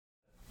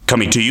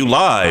Coming to you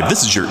live,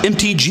 this is your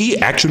MTG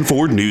Action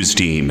Forward News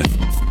Team.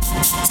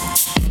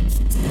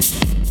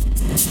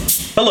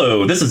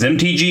 Hello, this is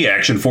MTG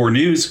Action 4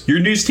 News, your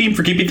news team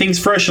for keeping things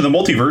fresh in the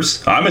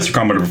multiverse. I'm Mr.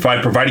 Commodore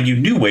 5, providing you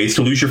new ways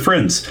to lose your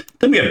friends.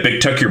 Then we have Big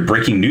Tuck, your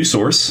breaking news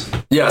source.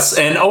 Yes,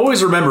 and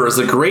always remember, as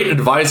the great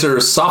advisor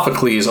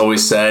Sophocles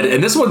always said,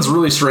 and this one's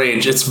really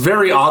strange, it's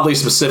very oddly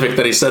specific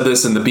that he said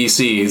this in the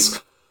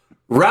BCs,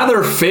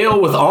 rather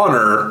fail with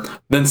honor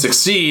than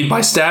succeed by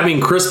stabbing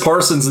Chris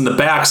Parsons in the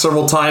back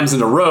several times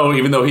in a row,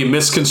 even though he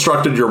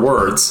misconstructed your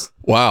words.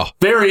 Wow.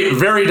 Very,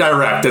 very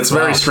direct. It's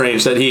very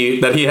strange that he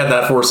had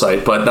that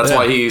foresight, but that's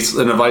why he's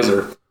an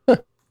advisor.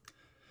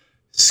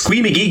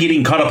 Squee McGee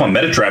getting caught up on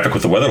meta traffic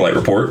with the Weatherlight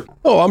report.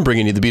 Oh, I'm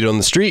bringing you the beat on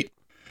the street.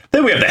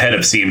 Then we have the head of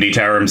CMD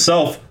Tower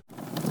himself.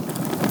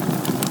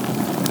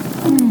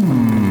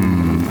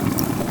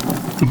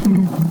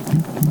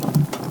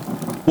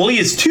 Well, he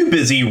is too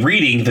busy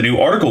reading the new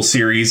article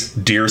series,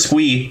 Dear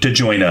Squee, to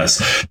join us.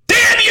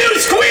 Damn you,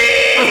 Squee!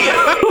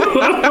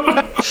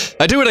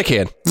 I do what I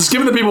can. Just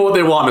giving the people what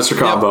they want, Mr.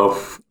 Combo.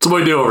 That's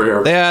what we do over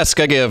here. They ask,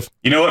 I give.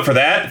 You know what, for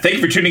that, thank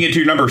you for tuning into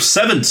your number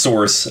 7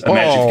 source of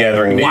Magic the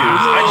Gathering news. Wow.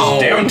 I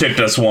just down-ticked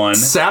us one.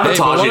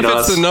 Sabotaging what if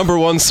us. it's the number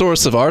one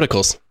source of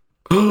articles?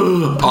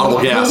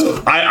 Audible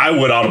gasp. I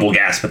would audible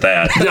gasp at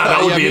that. Yeah,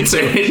 that would be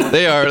insane.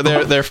 They are.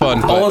 They're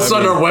fun. All of a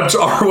sudden, our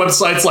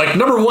website's like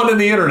number 1 in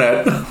the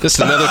internet. Just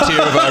another tier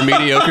of our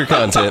mediocre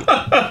content.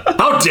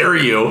 How dare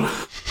you?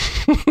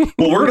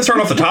 Well, we're going to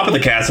start off the top of the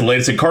cast of the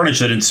latest in carnage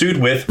that ensued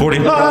with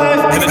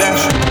 45 in a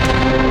dash.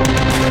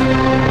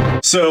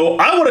 So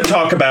I want to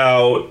talk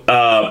about,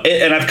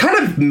 and I've kind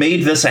of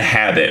made this a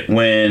habit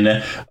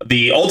when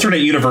the alternate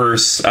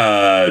universe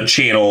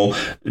channel,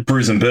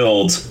 Brews and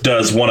Builds,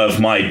 does one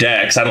of my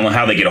decks. I don't know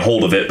how they get a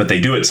hold of it, but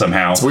they do it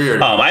somehow. It's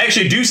weird. I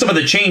actually do some of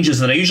the changes,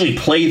 and I usually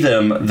play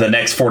them the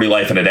next 40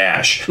 life in a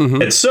dash.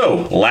 And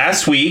so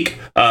last week,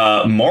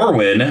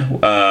 Marwyn,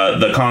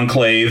 the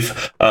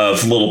conclave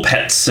of little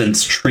pets and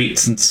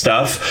treats and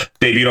stuff,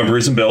 debuted on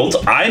Brews and Builds.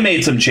 I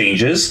made some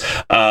changes,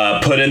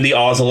 put in the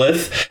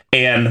Ozolith,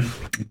 and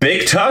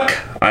Big Tuck,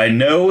 I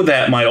know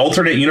that my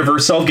alternate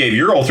universe self gave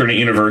your alternate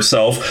universe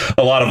self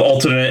a lot of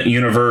alternate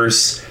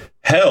universe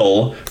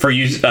hell for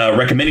you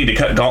recommending to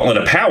cut Gauntlet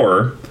of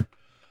Power.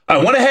 I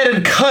went ahead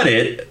and cut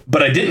it,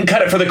 but I didn't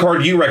cut it for the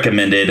card you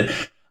recommended.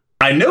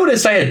 I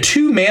noticed I had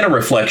 2 mana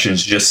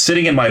reflections just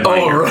sitting in my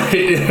binder. Oh,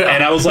 right. Yeah.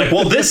 And I was like,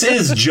 well, this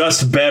is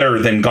just better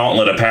than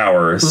Gauntlet of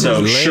Power.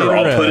 So sure,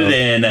 I'll put it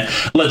in.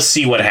 Let's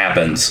see what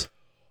happens.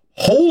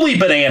 Holy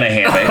banana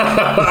hammock.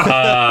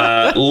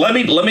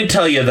 Let me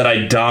tell you that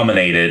I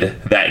dominated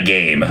that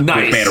game with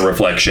Mana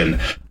Reflection.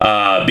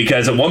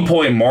 Because at one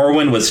point,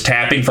 Marwyn was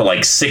tapping for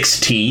like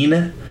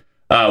 16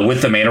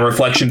 with the Mana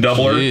Reflection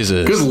doubler.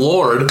 Jesus. Good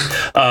Lord.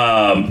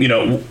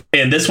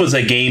 And this was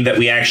a game that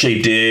we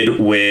actually did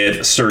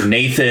with Sir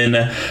Nathan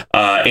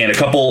and a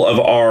couple of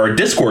our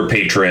Discord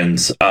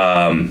patrons.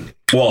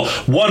 Well,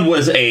 one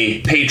was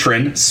a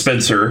patron,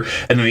 Spencer,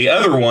 and then the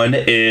other one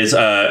is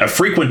a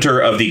frequenter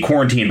of the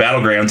Quarantine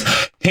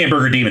Battlegrounds,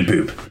 Hamburger Demon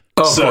Poop.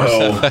 Oh,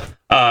 so,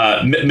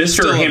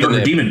 Mr.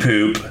 Hamburger Demon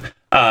Poop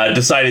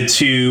decided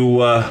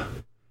to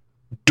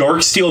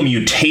Darksteel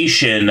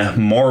Mutation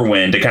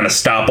Morrowind to kind of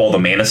stop all the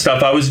mana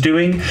stuff I was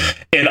doing.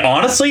 And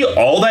honestly,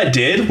 all that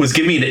did was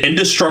give me an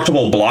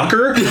indestructible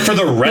blocker for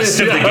the rest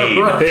of the game.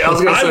 Right. I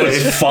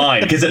was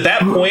fine, because at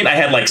that point I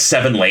had like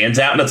 7 lands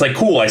out, and it's like,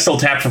 cool, I still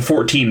tapped for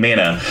 14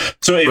 mana.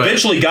 So it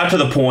eventually got to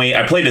the point,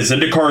 I played a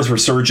Zyndakar's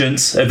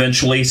Resurgence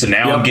eventually, so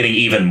now I'm getting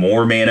even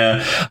more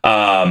mana.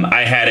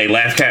 I had a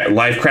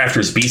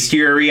Lifecrafter's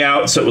Bestiary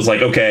out, so it was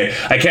like, okay,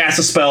 I cast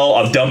a spell,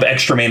 I'll dump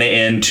extra mana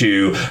in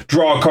to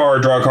draw a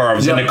card, I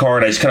was in a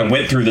card. I just kind of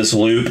went through this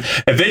loop.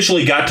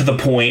 Eventually got to the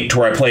point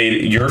where I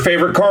played your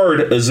favorite card,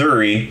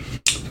 Azuri,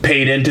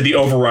 paid into the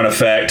overrun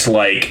effect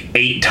like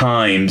 8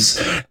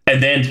 times,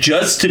 and then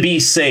just to be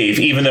safe,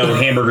 even though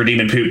Hamburger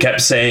Demon Poop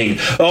kept saying,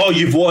 oh,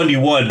 you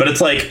won, but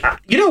it's like,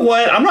 you know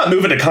what, I'm not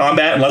moving to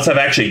combat unless I've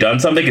actually done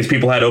something, because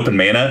people had open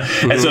mana.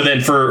 And so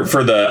then for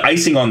the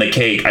icing on the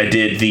cake, I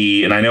did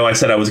and I know I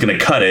said I was going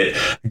to cut it,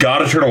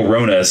 God Eternal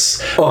Ronus,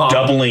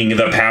 doubling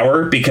the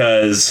power,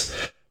 because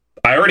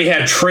I already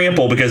had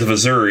Trample because of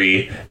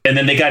Azuri, and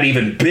then they got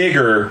even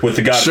bigger with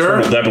the God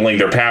Eternal doubling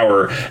their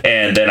power,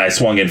 and then I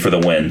swung in for the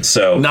win.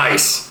 So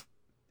nice.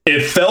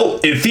 It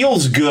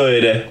feels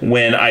good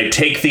when I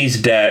take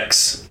these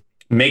decks,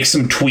 make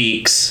some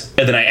tweaks,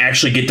 and then I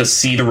actually get to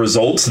see the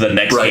results of the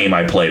next game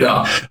I play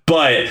them.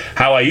 But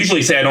how I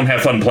usually say I don't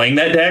have fun playing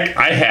that deck,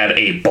 I had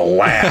a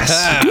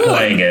blast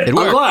playing it. I'm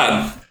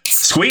glad.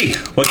 Squee,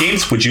 what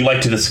games would you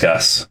like to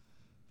discuss?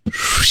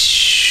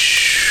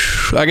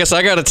 I guess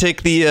I got to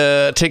take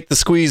the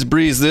squeeze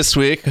breeze this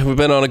week. We've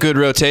been on a good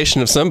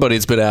rotation if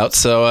somebody's been out.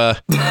 So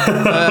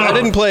I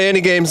didn't play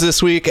any games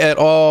this week at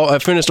all. I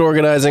finished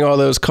organizing all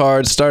those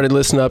cards, started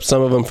listing up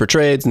some of them for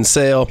trades and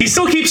sale. He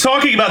still keeps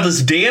talking about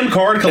this damn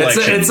card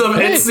collection.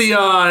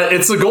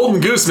 It's the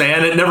golden goose,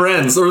 man. It never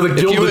ends, or the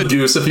gilded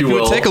goose, if you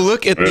will. Take a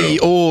look at the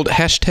old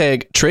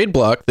hashtag trade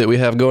block that we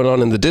have going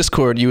on in the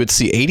Discord. You would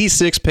see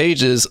 86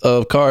 pages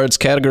of cards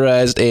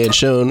categorized and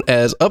shown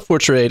as up for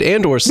trade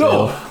and or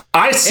sale. No,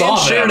 I saw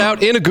them. Shared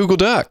out in a Google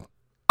Doc.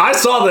 I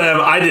saw them.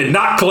 I did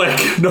not click,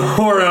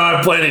 nor am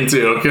I planning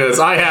to, because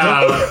I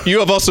have. You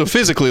have also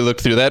physically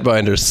looked through that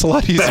binder. It's a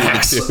lot easier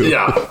to do.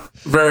 Yeah,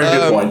 very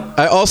good point.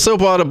 I also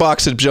bought a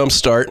box of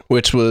Jumpstart,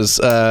 which was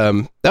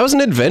that was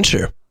an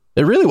adventure.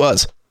 It really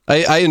was.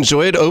 I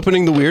enjoyed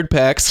opening the weird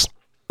packs.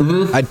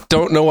 Mm-hmm. I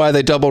don't know why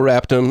they double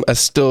wrapped them. I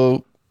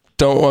still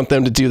don't want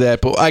them to do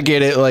that, but I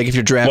get it. Like if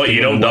you're drafting, what,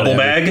 you don't double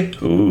bag?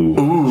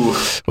 Ooh.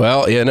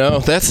 Well,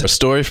 that's a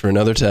story for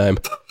another time.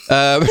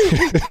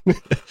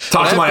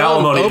 Talk to my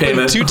alimony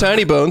payment. 2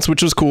 Tiny Bones,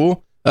 which was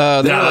cool. They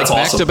were like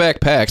back-to-back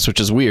packs,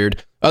 which is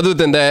weird. Other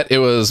than that, it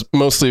was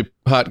mostly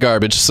hot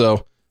garbage.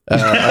 So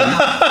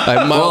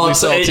I'm mildly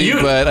salty,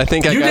 but I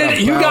think you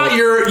got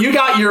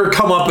your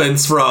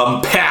comeuppance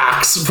from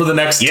packs for the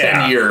next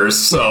 10 years.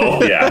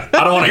 So yeah,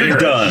 I don't want to hear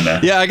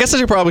done. Yeah, I guess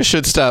I probably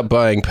should stop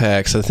buying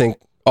packs. I think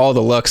all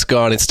the luck's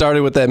gone. It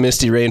started with that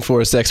Misty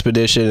Rainforest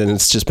expedition, and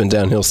it's just been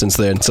downhill since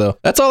then. So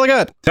that's all I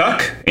got.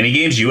 Tuck, any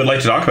games you would like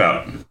to talk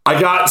about? I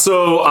got,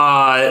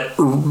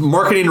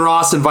 Marketing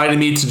Ross invited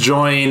me to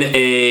join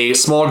a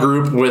small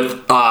group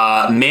with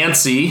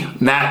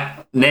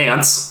Matt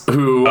Nance,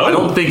 who I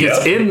don't think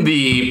is in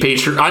the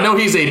Patreon. I know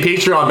he's a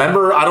Patreon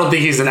member. I don't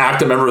think he's an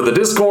active member of the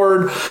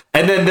Discord.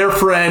 And then their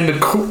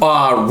friend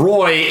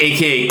Roy,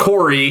 aka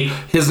Corey.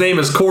 His name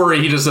is Corey.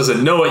 He just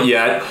doesn't know it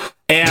yet.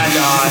 And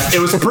it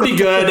was pretty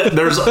good.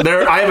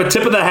 I have a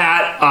tip of the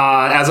hat,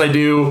 as I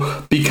do,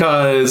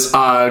 because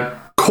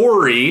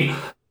Corey,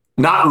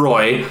 not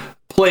Roy,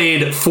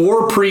 played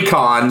 4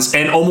 pre-cons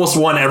and almost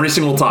won every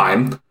single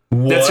time.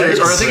 That's serious.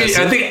 Or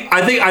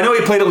I know he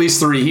played at least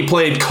 3. He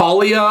played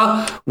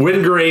Kalia,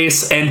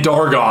 Windgrace, and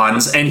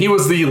Dargons, and he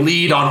was the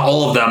lead on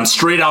all of them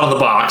straight out of the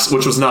box,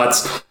 which was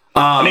nuts.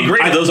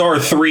 Granted, those are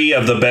 3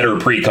 of the better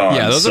pre-cons.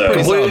 Yeah, those are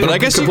pretty solid. But I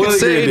guess you could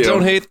say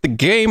don't hate the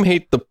game,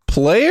 hate the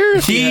player.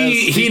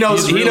 He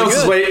knows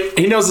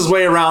his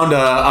way around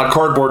a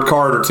cardboard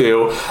card or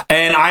 2.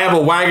 And I have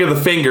a wag of the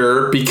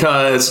finger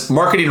because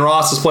Marketing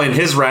Ross is playing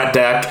his rat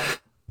deck.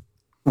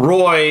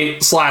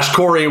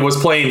 Roy/Corey was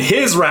playing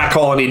his Rat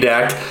Colony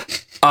deck.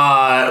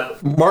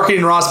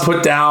 Marketing Ross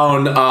put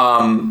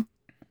down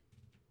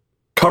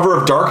Cover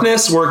of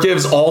Darkness, where it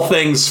gives all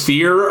things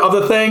fear of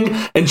the thing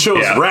and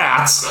shows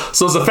rats.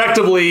 So it's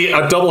effectively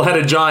a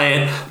double-headed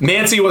giant.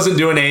 Mancy wasn't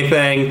doing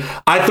anything.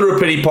 I threw a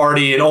pity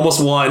party and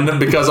almost won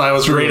because I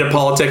was great at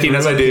politicking,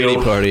 as I do.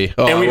 Pity party.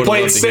 Oh, and we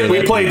played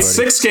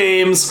 6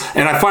 games,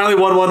 and I finally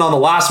won one on the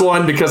last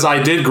one because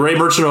I did Grey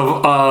Merchant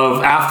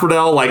of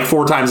Asphodel like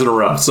 4 times in a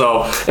row.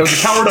 So it was a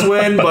coward's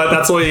win, but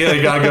that's the way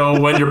you gotta go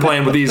when you're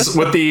playing with these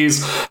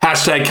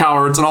hashtag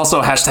cowards and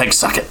also hashtag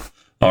suck it.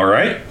 All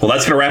right. Well,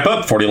 that's going to wrap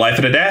up 40 Life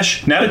in a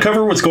Dash. Now to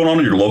cover what's going on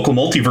in your local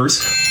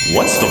multiverse.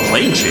 What's the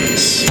Plane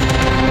Chase?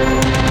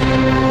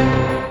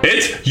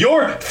 It's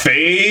your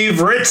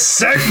favorite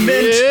segment.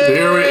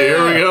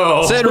 Here we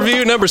go. Set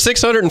review number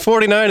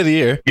 649 of the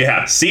year.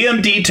 Yeah.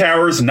 CMD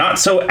Towers Not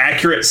So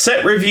Accurate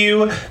Set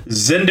Review,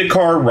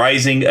 Zendikar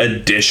Rising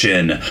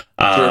Edition.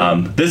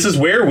 This is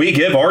where we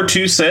give our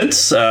 2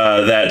 cents.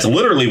 That's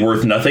literally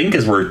worth nothing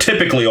because we're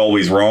typically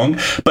always wrong.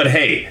 But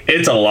hey,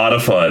 it's a lot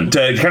of fun.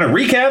 To kind of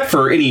recap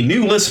for any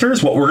new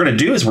listeners, what we're going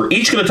to do is we're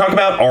each going to talk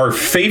about our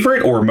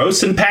favorite or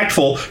most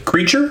impactful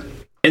creature,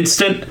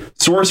 instant,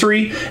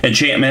 sorcery,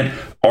 enchantment,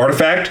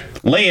 artifact,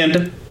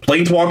 land,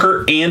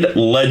 planeswalker, and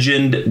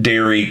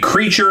legendary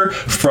creature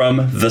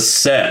from the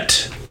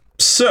set.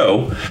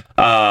 So,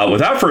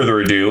 without further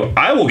ado,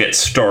 I will get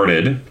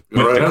started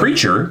with the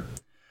creature.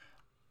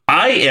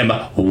 I am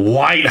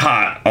white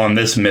hot on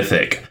this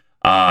mythic.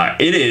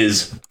 It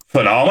is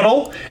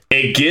phenomenal.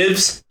 It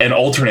gives an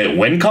alternate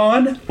win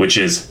con, which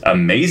is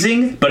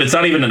amazing, but it's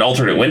not even an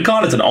alternate win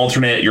con. It's an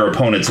alternate your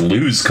opponents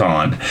lose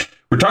con.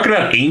 We're talking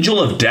about Angel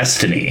of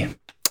Destiny.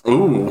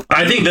 Ooh.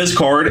 I think this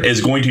card is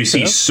going to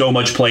see so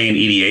much play in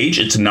EDH,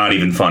 it's not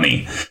even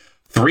funny.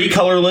 3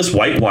 colorless,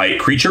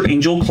 white, creature,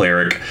 angel,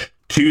 cleric,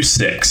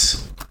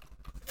 2/6.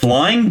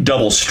 Flying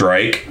double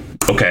strike.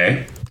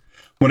 Okay.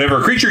 Whenever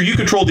a creature you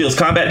control deals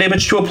combat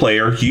damage to a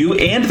player, you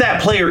and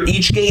that player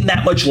each gain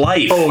that much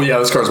life. Oh, yeah,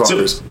 this card's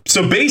bonkers.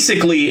 So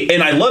basically,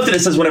 and I love that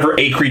it says whenever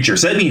a creature.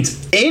 So that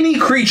means any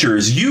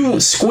creatures you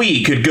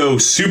squeak could go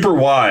super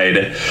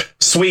wide,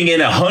 swing in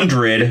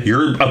 100.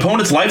 Your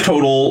opponent's life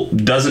total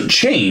doesn't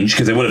change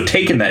because they would have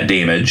taken that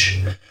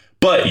damage,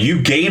 but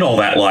you gain all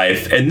that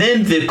life. And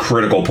then the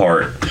critical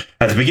part.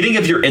 At the beginning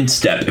of your end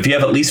step, if you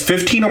have at least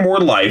 15 or more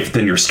life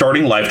than your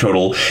starting life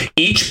total,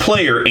 each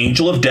player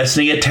Angel of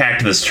Destiny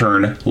attacked this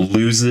turn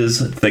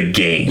loses the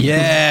game.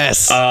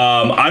 Yes.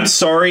 I'm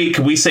sorry.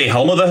 Could we say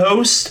Helm of the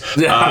Host?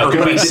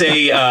 Could we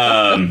say,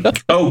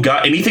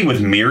 anything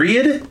with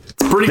Myriad? It's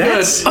pretty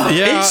good.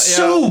 It's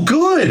so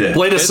good.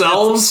 Blade of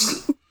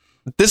Selves.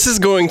 This is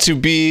going to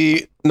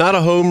be not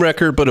a home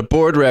wrecker, but a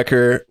board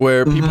wrecker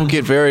where people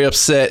get very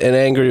upset and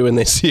angry when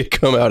they see it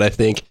come out, I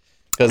think.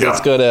 Because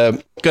it's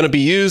gonna be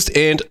used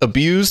and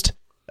abused.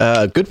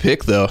 Good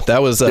pick though.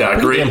 That was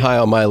pretty damn high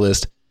on my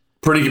list.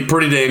 Pretty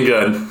dang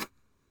good.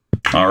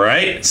 All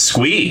right,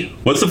 Squee.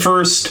 What's the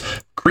first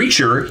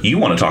creature you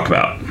want to talk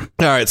about?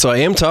 All right, so I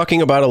am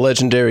talking about a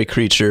legendary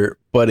creature,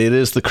 but it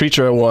is the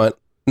creature I want,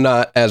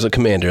 not as a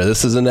commander.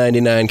 This is a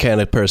 99 kind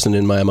of person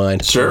in my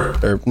mind. Sure.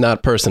 Or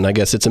not person. I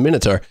guess it's a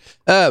Minotaur.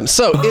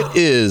 So it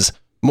is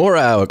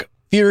Moraug,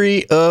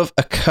 Fury of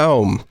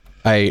Akaum.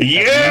 I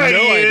have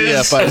no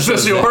idea if I... Is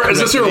this your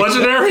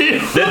legendary?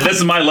 This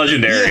is my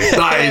legendary.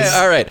 Nice.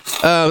 All right.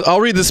 I'll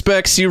read the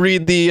specs. You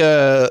read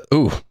the...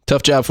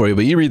 tough job for you,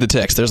 but you read the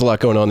text. There's a lot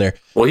going on there.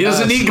 Well, he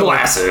doesn't need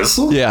glasses.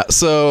 Yeah,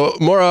 so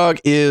Moraug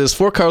is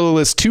 4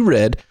 colorless, 2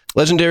 red,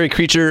 legendary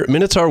creature,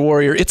 Minotaur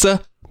warrior. It's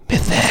a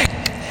mythic.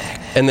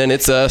 And then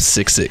it's a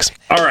 6/6.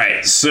 All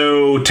right,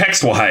 so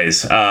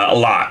text-wise, a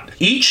lot.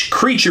 Each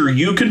creature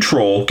you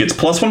control gets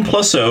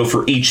 +1/+0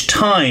 for each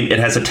time it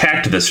has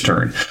attacked this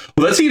turn.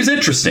 Well, that seems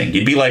interesting.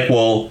 You'd be like,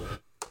 well,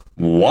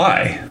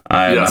 why?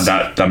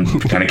 I'm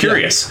kind of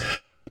curious.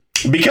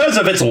 Because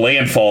of its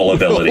landfall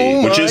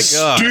ability, which is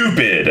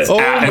stupid. It's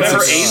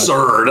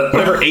absurd.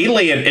 Whenever a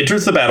land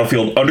enters the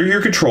battlefield under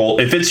your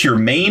control, if it's your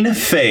main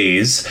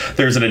phase,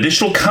 there's an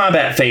additional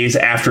combat phase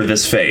after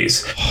this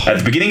phase. At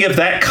the beginning of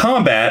that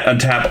combat,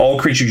 untap all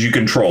creatures you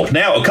control.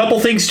 Now, a couple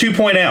things to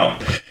point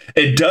out.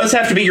 It does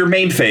have to be your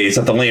main phase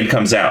that the land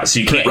comes out. So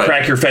you can't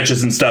crack your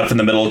fetches and stuff in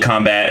the middle of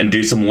combat and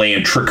do some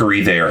land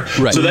trickery there.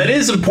 Right. So that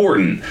is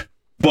important.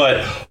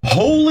 But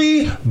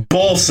holy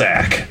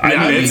ballsack.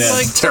 I mean,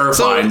 it's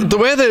terrifying. So the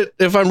way that,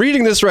 if I'm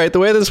reading this right, the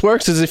way this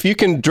works is if you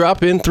can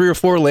drop in 3 or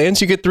 4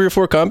 lands, you get 3 or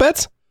 4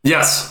 combats?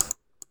 Yes.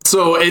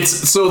 So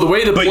the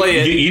way to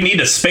play it... You need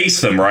to space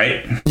them,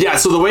 right? Yeah,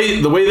 so the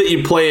way that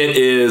you play it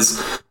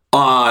is...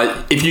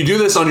 if you do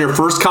this on your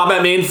first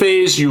combat main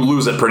phase, you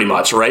lose it pretty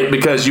much, right?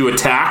 Because you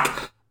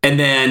attack, and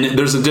then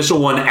there's an additional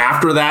one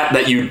after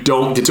that you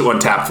don't get to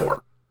untap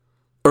for.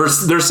 Or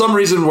there's some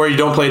reason where you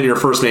don't play in your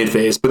first main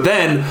phase. But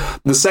then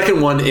the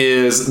second one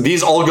is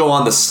these all go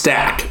on the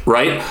stack,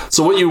 right?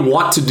 So what you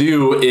want to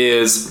do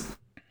is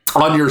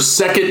on your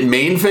second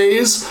main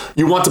phase,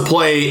 you want to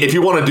play, if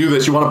you want to do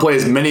this, you want to play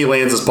as many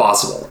lands as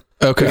possible.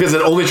 Okay. Because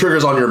it only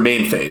triggers on your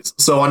main phase.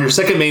 So on your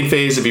second main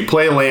phase, if you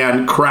play a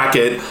land, crack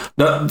it.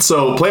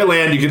 So play a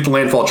land, you get the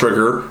landfall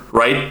trigger,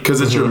 right?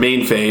 Because it's your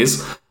main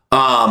phase.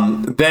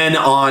 Then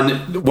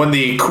when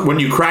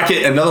you crack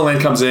it, another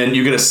land comes in,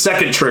 you get a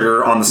second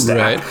trigger on the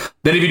stack. Right.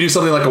 Then if you do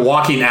something like a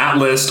Walking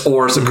Atlas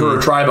or Sakura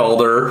Tribe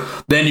Elder,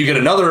 then you get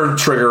another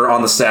trigger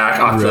on the stack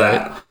after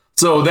that.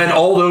 So then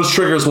all those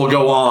triggers will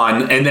go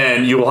on, and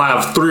then you will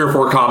have 3 or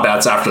 4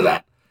 combats after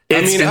that.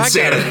 It's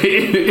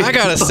insanity. I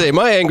gotta say,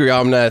 my Angry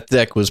Omnath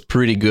deck was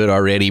pretty good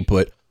already,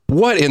 but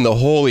what in the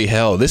holy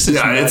hell? This is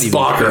it's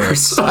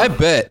bonkers. I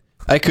bet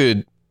I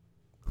could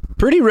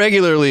pretty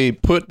regularly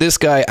put this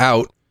guy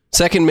out,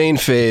 second main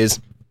phase,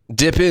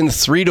 dip in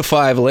 3 to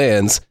 5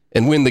 lands,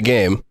 and win the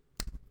game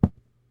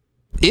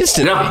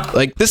instantly. Yeah.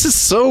 Like, this is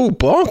so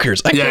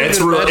bonkers.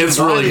 It's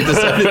really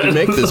decided to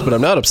make this, but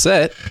I'm not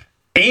upset.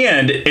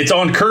 And it's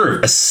on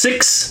curve, a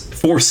 6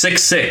 for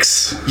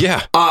 6/6.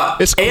 Yeah,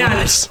 it's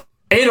close.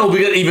 And it'll be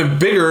even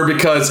bigger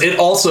because it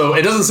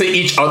doesn't say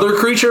each other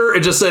creature.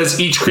 It just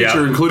says each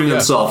creature, including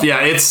himself.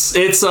 Yeah, it's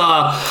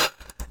a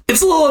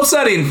little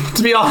upsetting,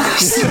 to be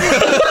honest.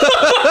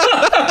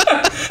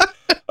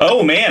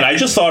 Oh man, I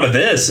just thought of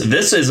this.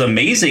 This is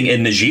amazing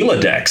in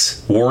Najila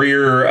decks.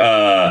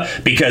 Warrior,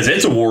 because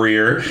it's a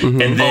warrior,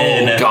 and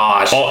then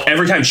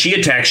every time she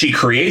attacks, she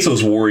creates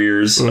those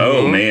warriors.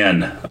 Oh man,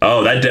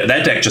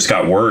 that deck just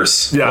got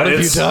worse. Yeah, what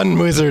have you done,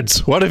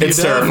 Wizards? What have you done?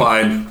 It's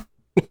terrifying.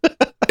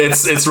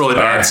 It's really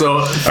bad. Right.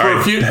 So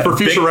for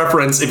future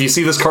reference, if you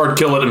see this card,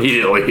 kill it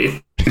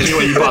immediately. Any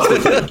way you possibly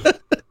can.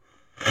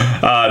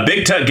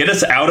 Big Tut, get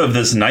us out of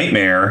this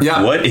nightmare.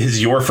 Yeah. What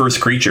is your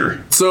first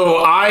creature? So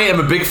I am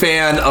a big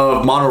fan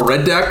of mono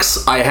red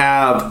decks. I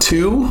have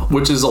 2,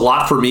 which is a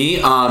lot for me.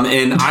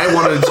 And I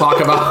wanted to talk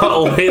about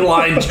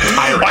Leyline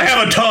Tyrant. I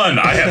have a ton.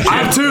 I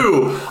have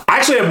 2. I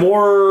actually have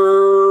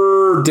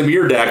more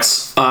Dimir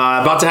decks.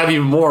 About to have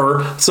even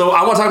more. So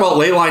I want to talk about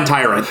Leyline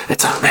Tyrant.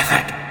 It's a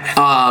mythic.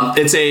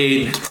 It's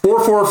a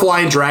 4/4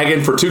 flying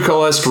dragon for 2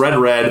 colorless,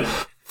 red.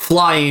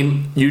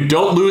 Flying, you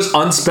don't lose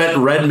unspent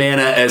red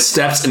mana as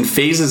steps and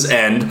phases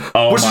end,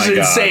 which is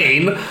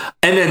insane.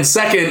 And then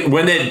second,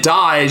 when it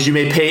dies, you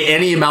may pay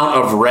any amount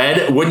of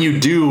red. When you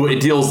do,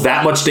 it deals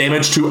that much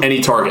damage to any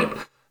target.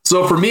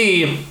 So for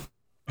me,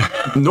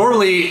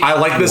 Normally, I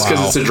like this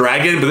because it's a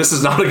dragon, but this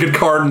is not a good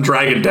card in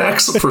dragon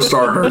decks for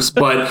starters.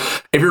 But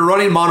if you're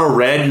running mono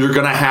red, you're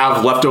going to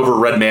have leftover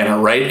red mana,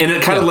 right? And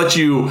it kind of lets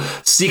you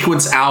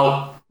sequence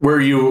out where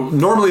you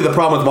normally the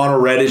problem with mono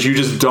red is you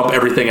just dump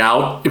everything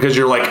out because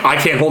you're like, I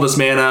can't hold this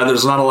mana.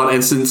 There's not a lot of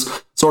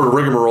instants, sort of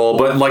rigmarole.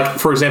 But like,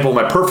 for example,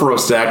 my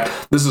Perforos deck,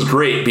 this is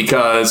great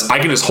because I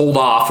can just hold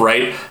off,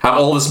 right? Have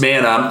all this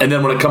mana. And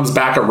then when it comes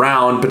back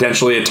around,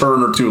 potentially a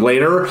turn or two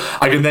later,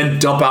 I can then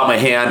dump out my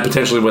hand,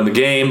 potentially win the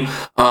game.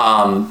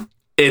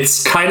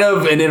 It's kind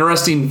of an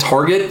interesting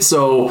target.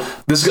 So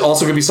this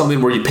also could be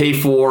something where you pay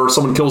for,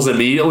 someone kills it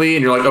immediately,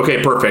 and you're like,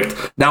 okay,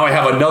 perfect. Now I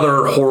have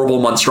another horrible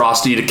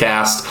monstrosity to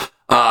cast.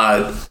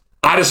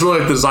 I just really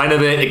like the design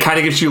of it. It kind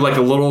of gives you like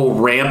a little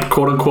ramp,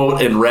 quote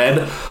unquote, in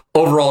red.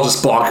 Overall,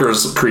 just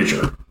bonkers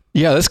creature.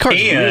 Yeah, this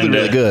card's really,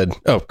 really good.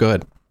 Oh, go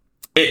ahead.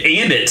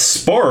 And it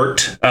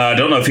sparked, I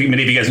don't know if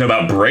many of you guys know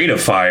about Braid of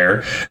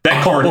Fire.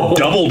 That card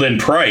doubled in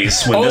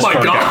price when this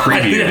card got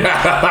previewed.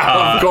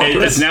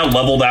 It's now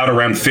leveled out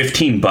around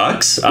 $15.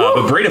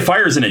 But Braid of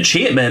Fire is an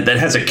enchantment that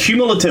has a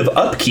cumulative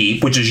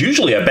upkeep, which is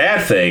usually a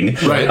bad thing.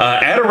 Right.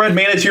 Add a red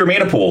mana to your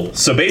mana pool.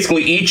 So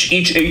basically each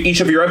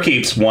of your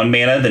upkeeps, 1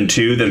 mana, then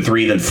 2, then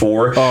 3, then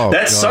 4.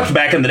 That sucked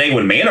back in the day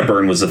when mana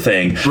burn was a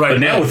thing. Right. But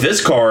now with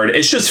this card,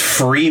 it's just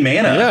free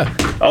mana. Yeah.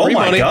 Oh free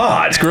my money.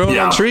 God. It's growing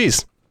on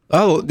trees.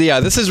 Oh,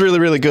 yeah, this is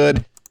really, really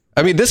good.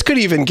 I mean, this could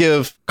even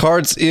give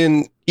cards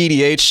in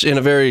EDH in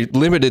a very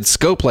limited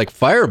scope like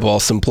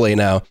Fireball some play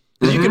now.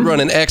 You could run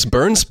an X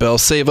burn spell,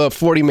 save up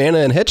 40 mana,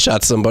 and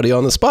headshot somebody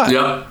on the spot.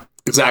 Yep,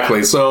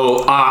 exactly. So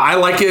I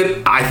like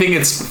it. I think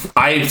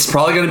it's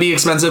probably going to be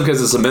expensive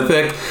because it's a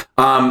mythic.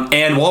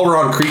 And while we're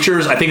on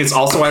creatures, I think it's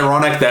also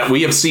ironic that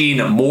we have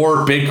seen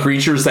more big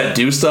creatures that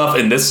do stuff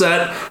in this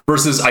set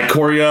versus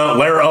Ikoria,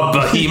 Lair of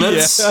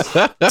Behemoths.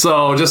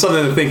 So just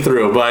something to think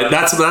through. But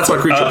that's my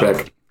creature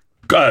pick.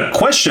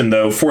 Question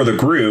though for the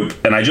group,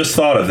 and I just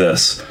thought of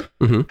this.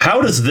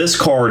 How does this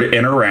card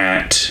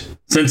interact?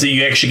 Since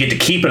you actually get to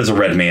keep it as a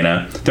red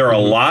mana, there are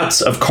lots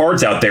of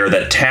cards out there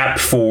that tap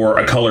for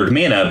a colored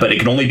mana, but it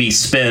can only be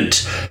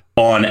spent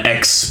on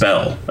X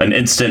spell, an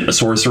instant, a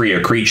sorcery,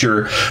 a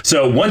creature.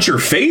 So once your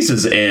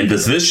phases end,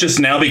 does this just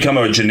now become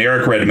a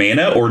generic red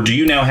mana, or do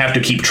you now have to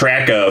keep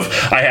track of,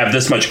 I have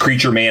this much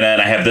creature mana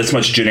and I have this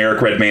much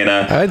generic red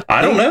mana?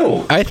 I don't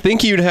know. I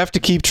think you'd have to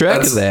keep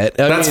track of that.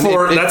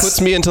 It puts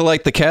me into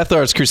like the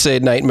Cathar's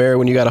Crusade nightmare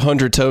when you got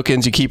 100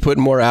 tokens, you keep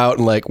putting more out,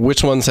 and like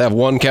which ones have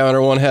 1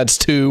 counter, one has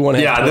 2, one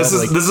has 12. This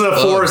is a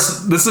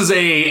forest. This is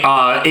a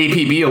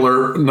APB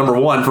alert, number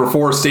 1, for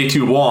Forest Day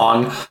Too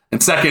Long.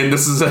 And second,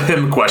 this is a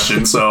him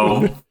question,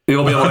 so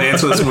you'll be able to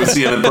answer this when we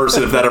see him in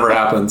person if that ever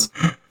happens.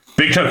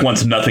 Big Tuck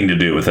wants nothing to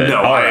do with it.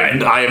 No,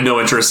 I have no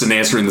interest in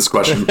answering this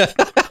question.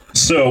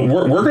 So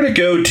we're going to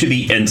go to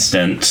the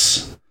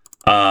instance.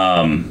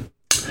 And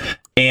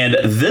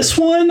this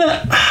one,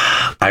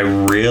 I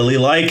really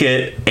like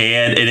it.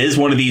 And it is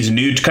one of these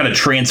new kind of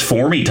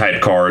transformy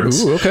type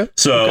cards. Ooh, okay.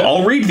 So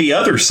I'll read the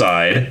other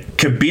side.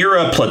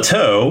 Kabira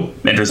Plateau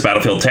enters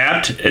battlefield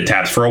tapped. It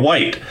taps for a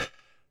white.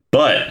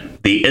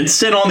 But the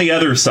instant on the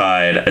other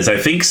side is, I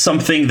think,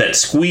 something that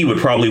Squee would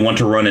probably want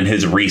to run in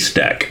his Reese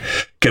deck.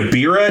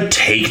 Kabira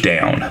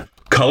Takedown.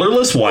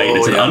 Colorless white,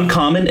 it's an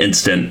uncommon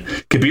instant.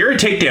 Kabira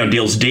Takedown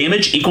deals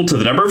damage equal to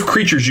the number of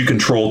creatures you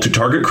control to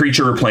target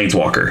creature or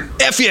planeswalker.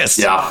 Yes.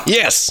 Yeah.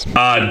 Yes.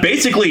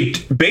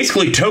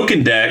 Basically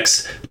token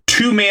decks,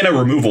 2 mana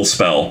removal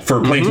spell for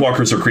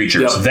planeswalkers or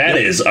creatures. That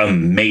is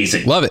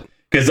amazing. Love it.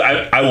 Because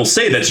I will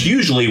say that's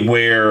usually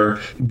where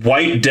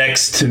white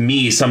decks, to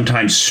me,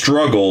 sometimes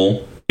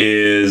struggle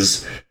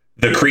is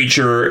the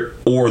creature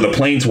or the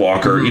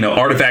planeswalker. You know,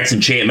 artifacts,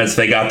 enchantments,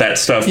 they got that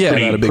stuff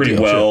pretty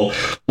well.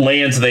 Sure.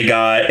 Lands they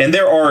got, and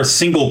there are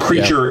single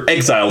creature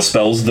exile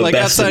spells, the best in the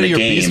game. Outside of your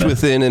Beast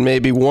Within and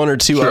maybe 1 or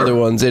 2 other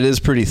ones, it is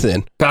pretty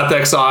thin. Path to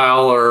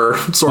Exile or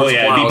Swords of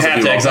Plowshare. It'd be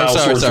Path to Exile,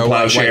 Swords of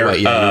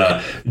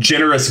Plowshare.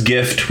 Generous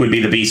Gift would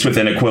be the Beast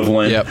Within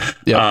equivalent.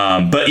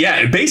 Yep. But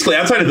yeah, basically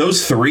outside of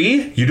those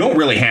 3, you don't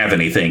really have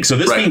anything. So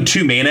this being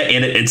 2 mana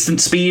and an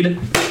instant speed,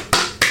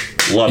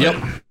 love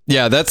it.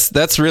 Yeah,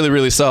 that's really,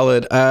 really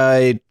solid.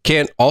 I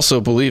can't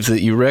also believe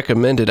that you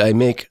recommended I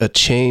make a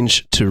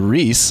change to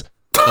Reese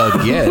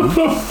again.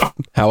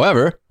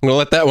 However, I'm going to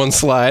let that one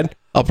slide.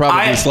 I'll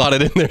probably slot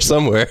it in there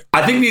somewhere.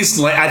 I think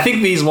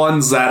these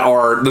ones that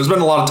are, there's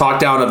been a lot of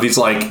talk down of these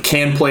like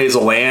can play as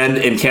a land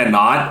and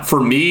cannot. For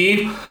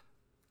me,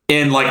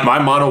 in like my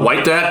mono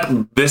white deck,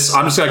 I'm just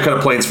gonna cut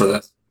a plains for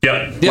this.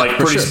 Yep. Like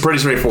pretty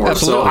straightforward.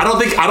 Absolutely. So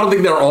I don't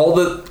think they're all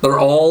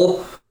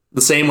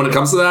the same when it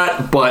comes to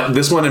that, but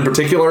this one in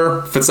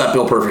particular fits that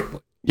bill perfectly.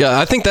 Yeah,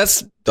 I think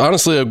that's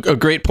honestly a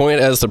great point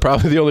as to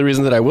probably the only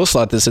reason that I will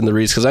slot this in the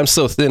Reese, because I'm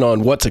so thin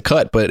on what to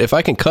cut. But if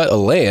I can cut a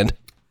land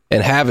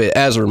and have it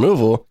as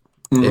removal,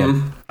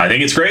 I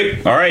think it's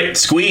great. All right,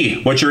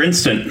 Squee, what's your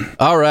instant?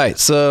 All right,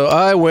 so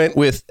I went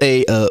with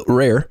a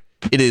rare.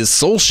 It is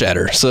Soul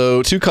Shatter.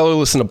 So 2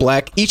 colorless and a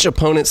black. Each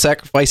opponent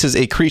sacrifices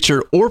a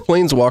creature or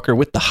planeswalker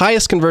with the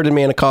highest converted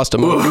mana cost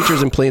among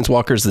creatures and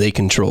planeswalkers they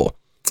control.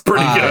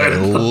 Pretty good. I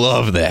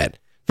love that.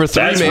 For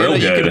 3 mana,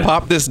 you can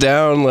pop this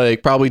down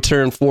like probably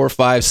turn 4,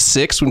 5,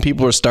 6 when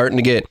people are starting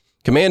to get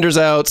commanders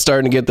out,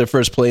 starting to get their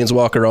first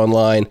planeswalker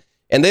online,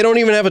 and they don't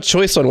even have a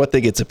choice on what they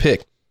get to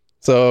pick.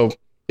 So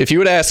if you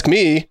would ask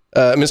me,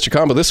 Mr.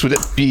 Combo, this would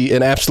be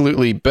an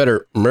absolutely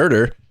better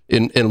murder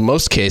in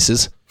most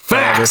cases.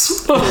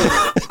 Facts.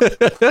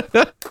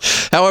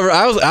 However,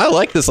 I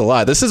like this a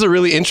lot. This is a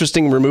really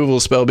interesting removal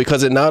spell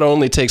because it not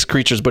only takes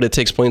creatures, but it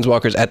takes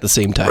planeswalkers at the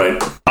same time.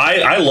 Right.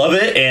 I love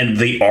it, and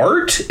the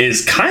art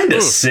is kind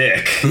of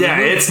sick. Yeah,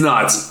 it's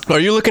nuts. Are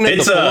you looking at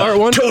the full art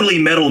one? Totally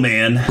metal,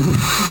 man.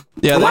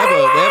 Yeah, they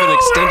have an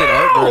extended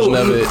art version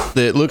of it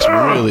that looks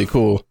really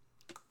cool.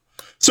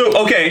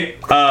 So, okay,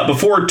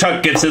 before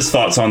Tuck gets his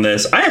thoughts on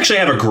this, I actually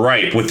have a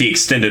gripe with the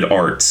extended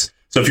arts.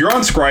 So if you're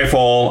on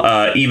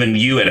Scryfall, even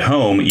you at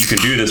home, you can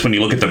do this when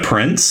you look at the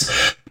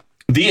prints.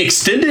 The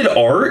extended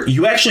art,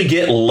 you actually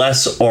get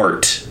less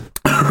art.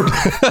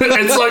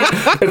 it's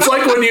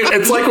like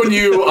when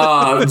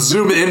you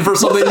zoom in for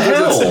something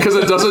because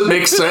it doesn't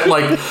make sense.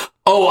 Like,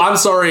 oh, I'm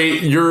sorry,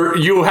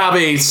 you have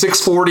a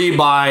 640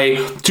 by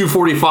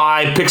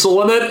 245 pixel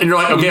limit, and you're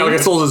like, okay, I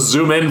guess I'll just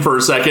zoom in for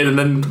a second and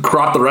then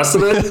crop the rest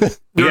of it.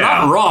 You're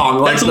not wrong.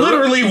 Like, that's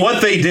literally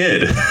what they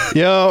did.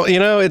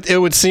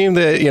 It would seem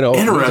that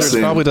Wizards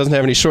probably doesn't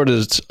have any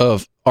shortage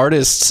of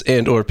artists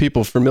and or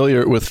people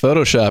familiar with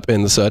Photoshop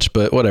and such,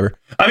 but whatever.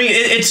 I mean,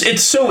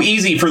 it's so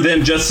easy for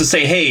them just to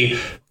say, hey,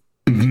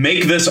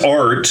 make this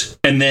art,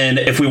 and then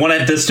if we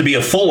want this to be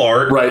a full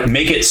art,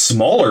 make it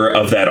smaller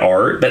of that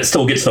art. That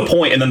still gets the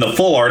point, and then the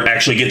full art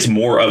actually gets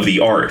more of the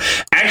art.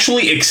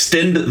 Actually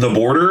extend the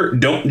border.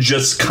 Don't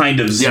just kind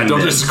of zoom don't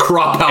in. Just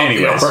crop out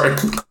the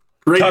art.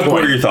 Great Tuck, point.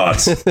 what are your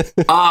thoughts?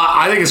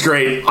 I think it's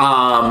great.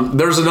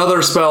 There's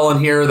another spell in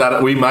here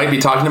that we might be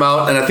talking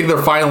about, and I think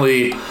they're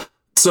finally...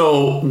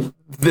 So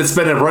it's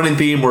been a running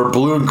theme where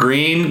blue and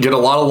green get a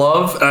lot of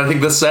love, and I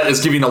think this set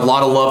is giving a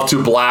lot of love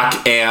to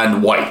black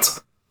and white.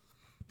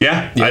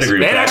 Yeah, I'd agree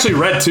with that. And actually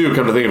red, too,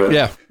 come to think of it.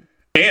 Yeah.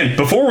 And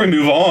before we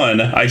move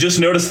on, I just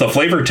noticed the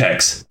flavor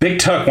text. Big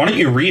Tuck, why don't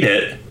you read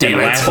it and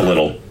laugh a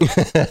little?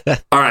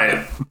 All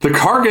right. The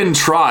Kargan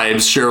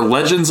tribes share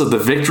legends of the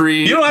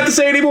victory. You don't have to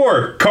say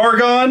anymore.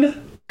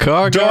 Dargon.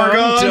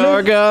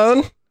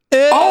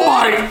 Oh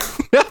my!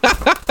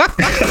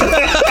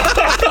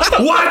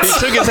 What? He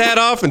took his hat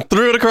off and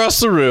threw it across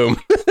the room.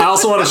 I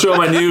also want to show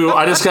my new.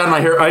 I just got my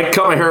hair. I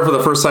cut my hair for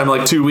the first time in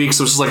like 2 weeks,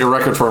 which is like a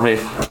record for me.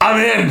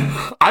 I'm in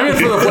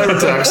for the flavor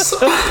text.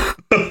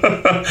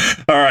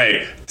 All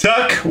right,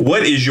 Tuck,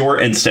 what is your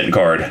instant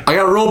card? I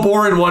got a real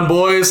boring one,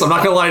 boys. I'm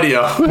not gonna lie to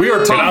you. We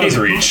were talking.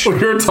 Reach. We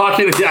were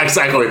talking. Yeah,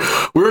 exactly.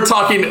 We were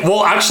talking.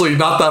 Well, actually,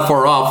 not that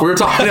far off. We were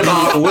talking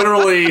about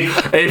literally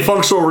a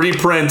functional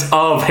reprint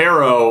of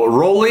Harrow.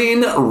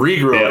 Rolling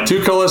Regrow.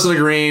 2 colors and a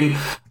green.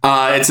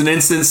 It's an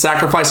instant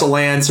sacrifice a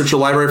land, search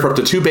your library for up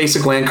to 2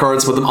 basic land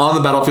cards, put them on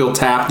the battlefield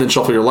tapped, then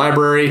shuffle your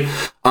library.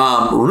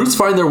 Roots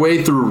find their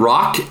way through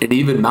rock, and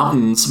even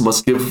mountains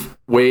must give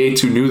way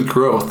to new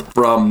growth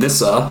from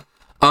Nissa.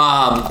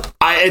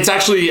 It's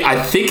actually,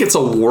 I think it's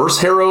a worse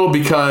Harrow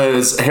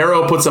because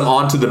Harrow puts them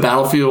onto the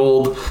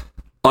battlefield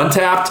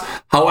untapped.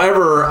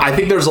 However, I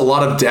think there's a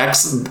lot of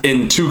decks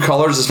in 2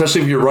 colors,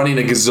 especially if you're running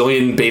a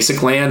gazillion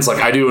basic lands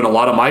like I do in a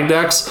lot of my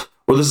decks,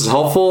 where this is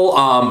helpful.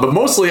 But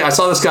mostly I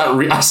saw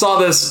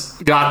this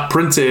got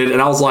printed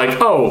and I was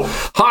like, oh,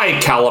 hi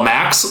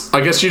Calamax.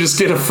 I guess you just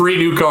get a free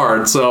new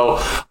card. So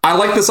I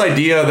like this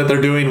idea that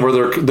they're doing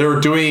where they're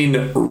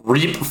doing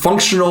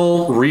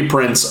functional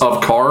reprints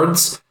of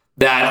cards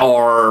that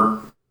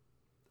are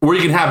where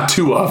you can have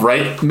 2 of,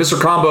 right? Mr.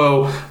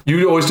 Combo,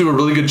 you always do a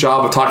really good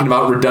job of talking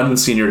about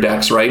redundancy in your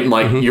decks, right? And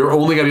like you're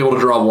only gonna be able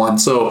to draw 1.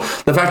 So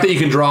the fact that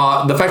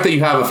you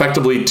have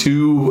effectively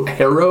 2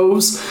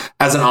 Harrows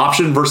as an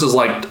option versus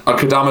like a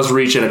Kadama's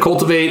Reach and a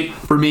Cultivate,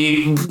 for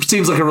me,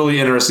 seems like a really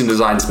interesting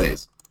design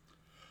space.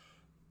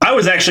 I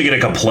was actually going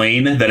to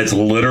complain that it's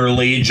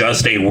literally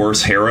just a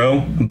worse Harrow,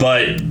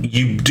 but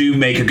you do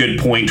make a good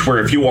point where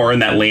if you are in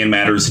that Land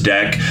Matters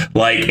deck,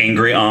 like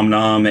Angry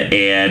Omnom,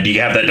 and you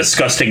have that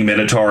disgusting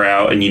Minotaur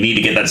out, and you need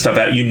to get that stuff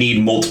out, you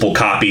need multiple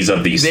copies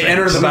of these things.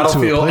 Enter the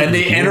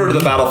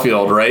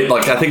battlefield, right?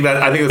 Like I think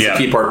that's the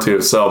key part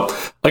too. So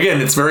again,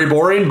 it's very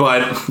boring,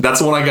 but that's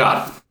the one I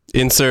got.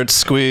 Insert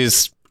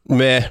squeeze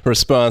meh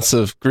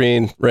responsive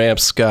green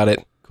ramps. Got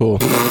it. Cool.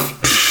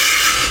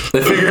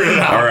 They figured it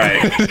out. All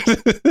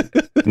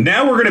right.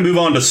 Now we're going to move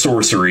on to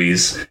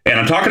sorceries, and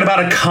I'm talking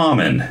about a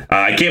common.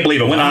 I can't believe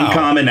it went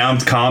uncommon. Now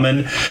it's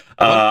common.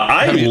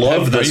 I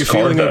love this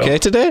card. Are you feeling though. okay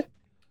today?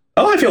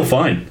 Oh, I feel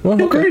fine. Oh,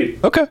 okay.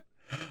 Great. Okay.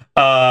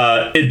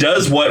 It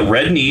does what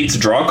red needs: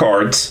 draw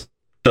cards.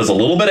 Does a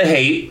little bit of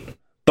hate,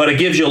 but it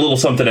gives you a little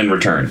something in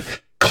return.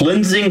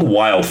 Cleansing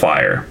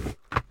Wildfire.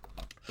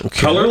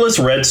 Okay. Colorless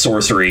red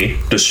sorcery.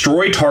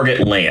 Destroy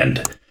target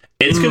land.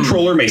 Its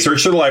controller may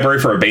search their library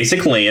for a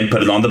basic land,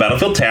 put it on the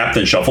battlefield tapped,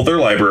 then shuffle their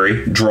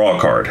library, draw a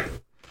card.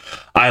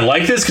 I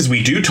like this because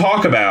we do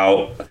talk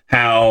about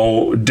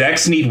how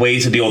decks need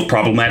ways to deal with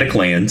problematic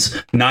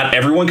lands. Not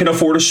everyone can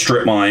afford a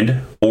strip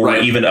mine or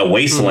even a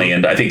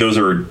wasteland. I think those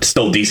are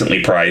still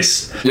decently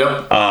priced.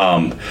 Yep.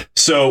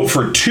 So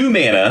for 2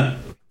 mana,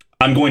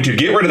 I'm going to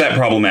get rid of that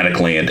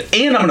problematic land,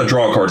 and I'm going to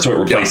draw a card so it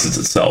replaces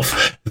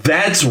itself.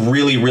 That's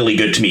really, really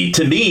good to me.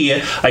 To me,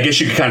 I guess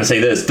you could kind of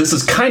say this. This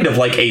is kind of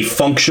like a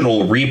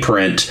functional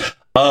reprint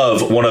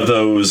of one of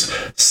those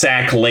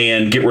sack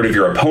land, get rid of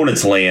your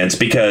opponent's lands,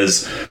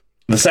 because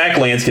the sack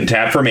lands can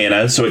tap for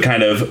mana, so it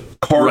kind of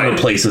card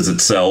replaces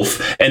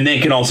itself, and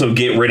then can also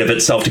get rid of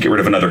itself to get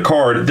rid of another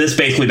card. This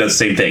basically does the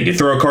same thing. You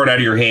throw a card out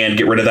of your hand,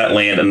 get rid of that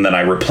land, and then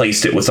I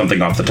replaced it with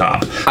something off the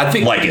top. I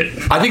think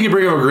you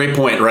bring up a great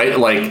point, right?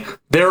 Like,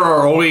 there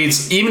are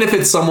always, even if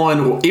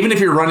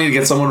you're running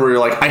against someone where you're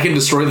like, I can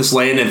destroy this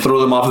land and throw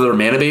them off of their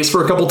mana base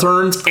for a couple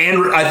turns, and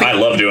I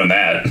love doing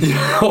that.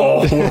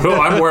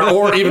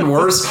 Or even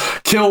worse,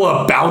 kill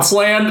a bounce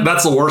land.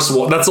 That's the worst.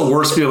 That's the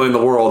worst feeling in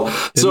the world.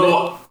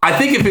 So I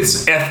think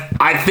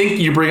I think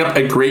you bring up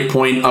a great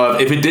point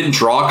of, if it didn't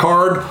draw a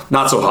card,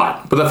 not so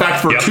hot. But the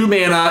fact for 2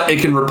 mana,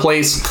 it can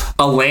replace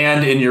a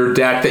land in your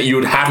deck that you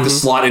would have to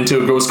slot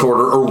into a Ghost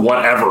Quarter or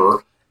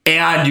whatever,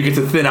 and you get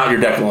to thin out your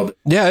deck a little bit.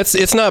 Yeah,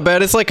 it's not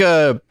bad. It's like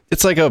a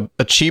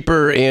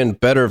cheaper and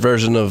better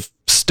version of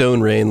Stone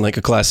Rain, like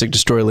a classic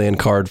Destroy Land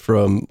card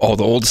from all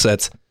the old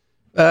sets.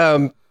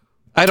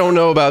 I don't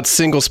know about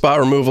single spot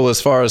removal as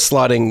far as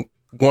slotting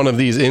one of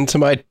these into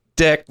my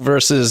deck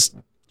versus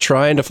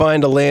trying to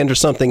find a land or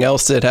something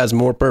else that has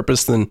more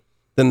purpose than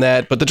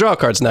that. But the draw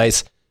card's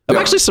nice. I'm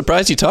actually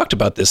surprised you talked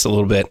about this a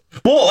little bit.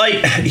 Well, like,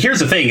 here's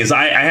the thing is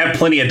I have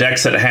plenty of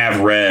decks that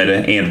have red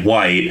and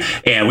white,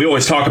 and we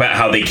always talk about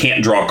how they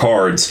can't draw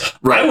cards.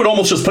 I would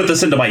almost just put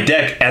this into my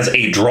deck as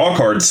a draw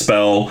card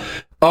spell.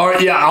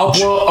 I'll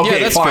blow. Okay,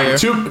 that's fine.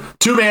 fair.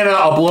 2 mana,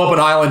 I'll blow up an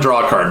island,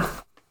 draw a card.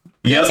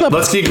 Yeah,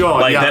 let's keep going.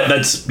 Like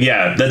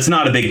that's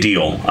not a big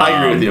deal. I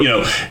agree with you. You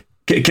know,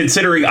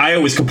 considering I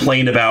always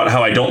complained about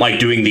how I don't like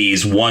doing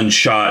these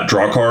one-shot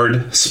draw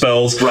card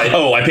spells.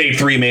 Oh, I paid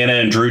 3 mana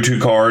and drew 2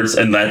 cards,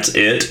 and that's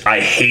it. I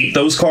hate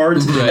those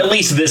cards. At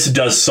least this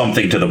does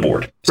something to the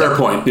board. Fair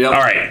point. Yep. All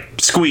right,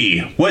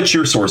 Squee, what's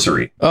your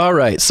sorcery? All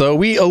right, so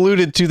we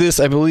alluded to this,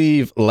 I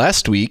believe,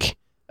 last week.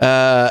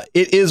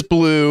 It is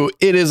blue.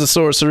 It is a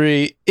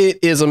sorcery. It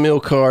is a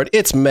mill card.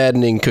 It's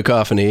Maddening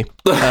Cacophony.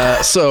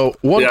 So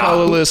 1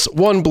 colorless,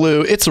 1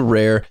 blue. It's a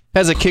rare.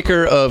 Has a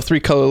kicker of 3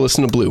 colorless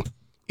and a blue.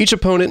 Each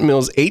opponent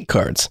mills 8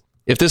 cards.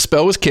 If this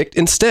spell was kicked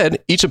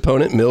instead, each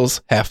opponent mills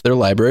half their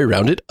library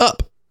rounded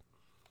up.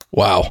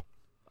 Wow.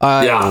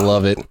 I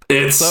love it.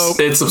 It's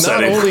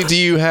upsetting. Not only do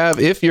you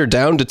have, if you're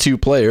down to 2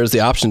 players,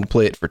 the option to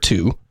play it for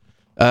 2.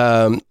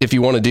 If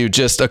you want to do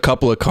just a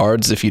couple of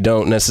cards, if you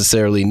don't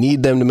necessarily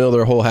need them to mill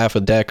their whole half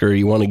a deck, or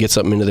you want to get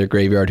something into their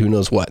graveyard, who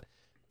knows what.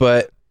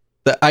 But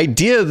the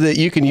idea that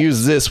you can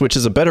use this, which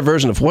is a better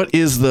version of what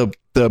is the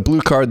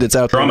blue card that's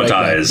out there right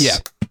now. Traumatize. Yeah.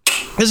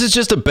 This is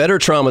just a better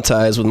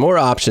Traumatize with more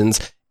options,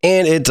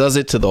 and it does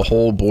it to the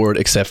whole board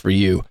except for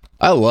you.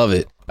 I love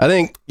it. I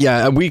think,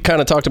 we kind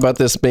of talked about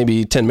this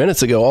maybe 10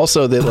 minutes ago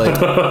also, that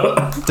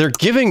like they're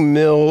giving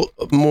Mill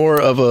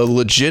more of a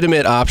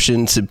legitimate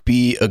option to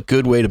be a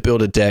good way to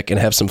build a deck and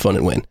have some fun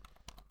and win.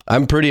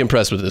 I'm pretty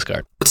impressed with this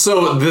card.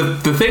 So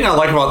the thing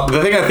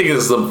I think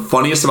is the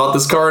funniest about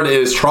this card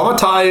is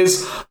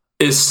Traumatize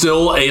is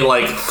still a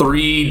like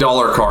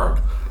 $3 card.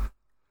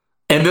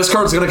 And this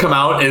card's going to come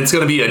out and it's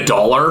going to be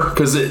 $1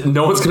 because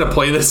no one's going to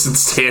play this in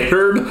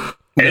standard.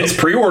 And it's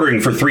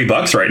pre-ordering for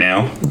 $3 right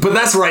now. But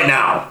that's right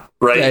now,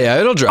 right? Yeah,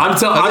 it'll drop.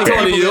 I'm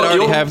telling you,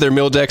 already have their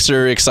mill decks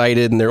are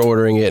excited and they're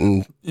ordering it,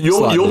 and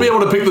you'll be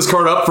able to pick this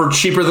card up for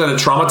cheaper than a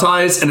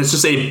Traumatize, and it's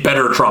just a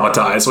better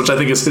Traumatize, which I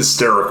think is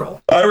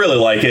hysterical. I really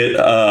like it.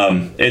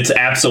 It's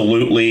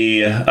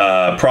absolutely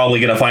probably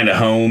going to find a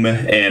home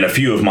in a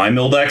few of my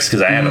mill decks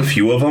because I have a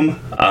few of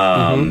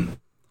them.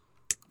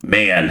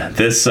 Man,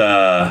 this.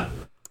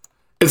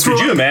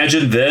 Could you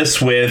imagine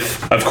this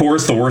with, of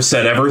course, the worst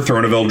set ever,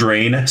 Throne of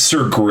Eldraine,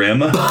 Sir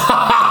Grim?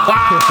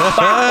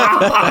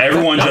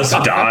 Everyone just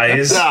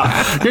dies.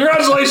 Yeah.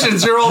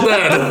 Congratulations, you're all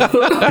dead.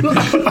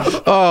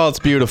 Oh, it's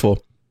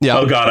beautiful. Yeah.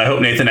 Oh, God, I hope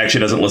Nathan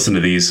actually doesn't listen to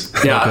these.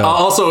 Yeah, okay.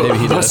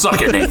 Also,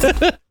 suck it,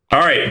 Nathan.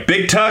 All right,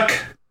 Big Tuck,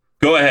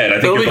 go ahead.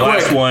 I think you're the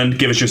last one.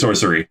 Give us your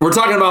sorcery. We're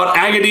talking about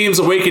Agadeem's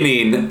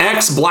Awakening.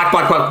 X, black.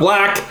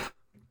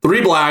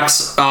 3 blacks,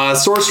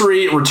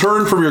 sorcery,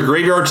 return from your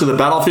graveyard to the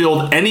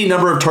battlefield any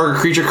number of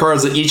target creature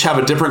cards that each have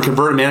a different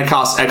converted mana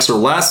cost X or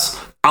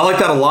less. I like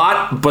that a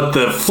lot, but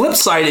the flip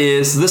side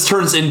is this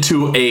turns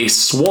into a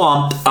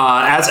swamp.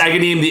 As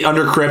Agadeem, the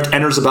Undercrypt,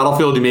 enters the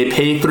battlefield, you may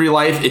pay 3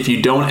 life. If you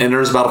don't, it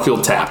enters the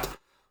battlefield tapped.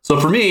 So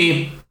for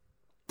me,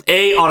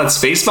 on its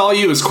face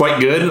value is quite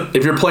good.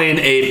 If you're playing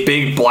a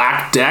big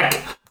black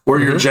deck, where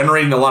you're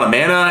generating a lot of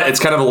mana, it's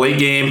kind of a late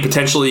game.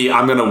 Potentially,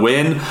 I'm going to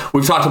win.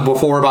 We've talked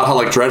before about how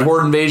like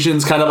Dreadhorde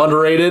Invasion's kind of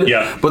underrated.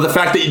 Yeah. But the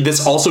fact that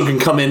this also can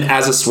come in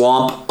as a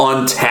swamp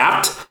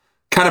untapped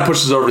kind of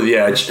pushes over the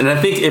edge. And I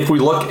think if we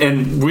look,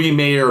 and we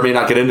may or may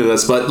not get into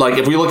this, but like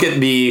if we look at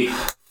the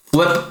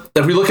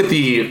if we look at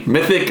the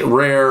mythic,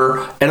 rare,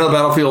 end of the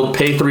battlefield,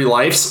 pay 3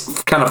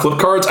 lives kind of flip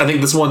cards, I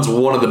think this one's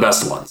one of the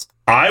best ones.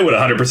 I would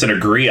 100%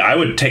 agree. I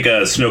would take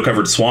a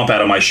snow-covered swamp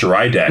out of my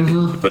Shirai deck,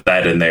 put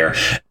that in there.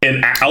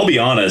 And I'll be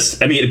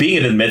honest, I mean,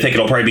 being in mythic,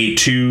 it'll probably be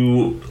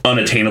too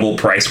unattainable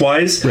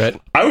price-wise.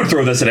 Right. I would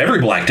throw this in every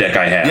black deck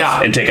I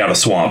have and take out a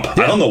swamp.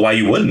 Yeah. I don't know why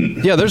you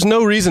wouldn't. Yeah, there's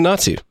no reason not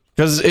to.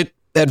 Because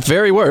at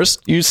very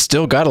worst, you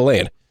still got a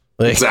land.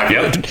 Like,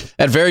 exactly.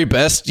 At very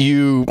best,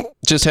 you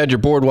just had your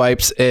board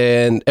wipes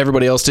and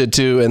everybody else did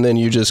too, and then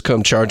you just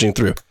come charging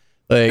through.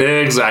 Like,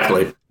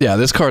 exactly. Yeah,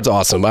 this card's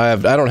awesome. I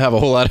don't have a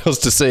whole lot else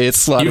to say. It's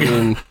slotted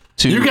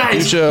into you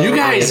guys,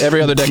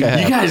 every other deck I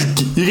have.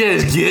 You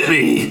guys get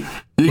me.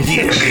 You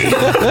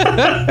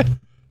get me.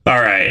 All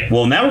right.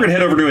 Well, now we're gonna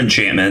head over to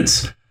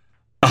enchantments.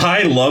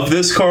 I love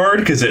this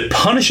card because it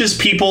punishes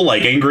people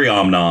like Angry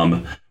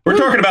Omnom. We're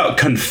talking about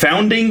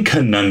Confounding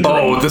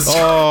Conundrum. This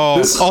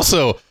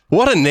also,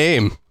 what a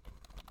name.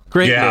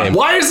 Great name.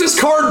 Why is this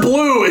card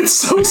blue? It's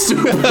so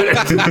stupid.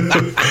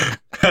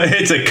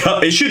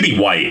 It should be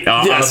white.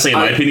 Honestly, in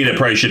my opinion, it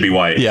probably should be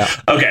white. Yeah.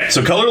 Okay,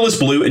 so colorless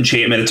blue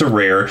enchantment. It's a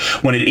rare.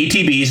 When it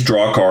ETBs,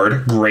 draw a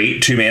card.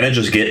 Great. 2 mana,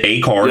 just get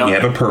a card. And you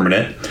have a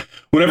permanent.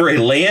 Whenever a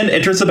land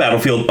enters the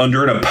battlefield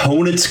under an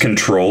opponent's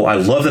control, I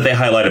love that they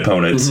highlight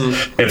opponents.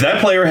 If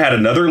that player had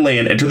another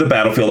land enter the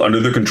battlefield under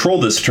their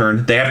control this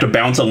turn, they have to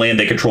bounce a land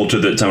they control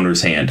to its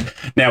owner's hand.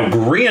 Now,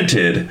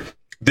 granted,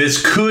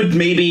 this could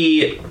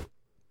maybe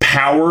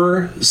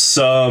power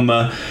some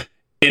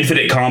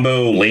infinite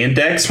combo land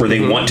decks where they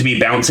want to be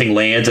bouncing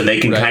lands and they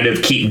can kind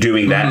of keep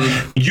doing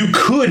that. You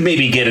could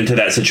maybe get into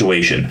that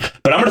situation.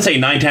 But I'm going to say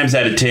 9 times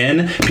out of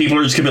 10, people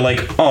are just going to be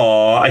like,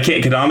 "Aw, I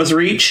can't Kadama's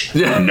reach."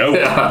 No.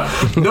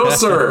 No,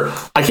 sir.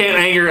 I can't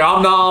Angry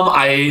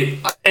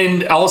Omnom.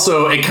 And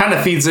also, it kind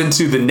of feeds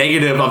into the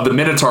negative of the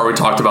Minotaur we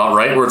talked about,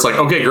 right? Where it's like,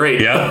 okay,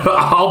 great. Yeah.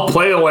 I'll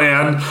play a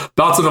land,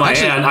 bounce into my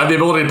hand. I have the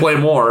ability to play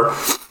more.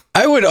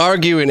 I would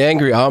argue in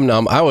Angry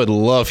Omnom, I would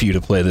love you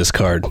to play this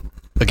card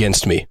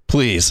against me.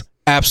 Please.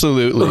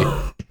 Absolutely.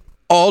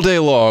 All day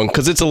long,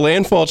 because it's a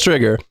landfall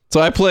trigger.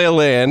 So I play a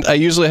land. I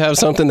usually have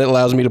something that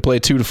allows me to play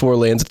 2 to 4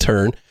 lands a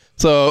turn.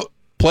 So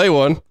play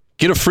one,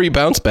 get a free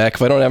bounce back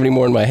if I don't have any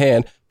more in my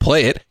hand.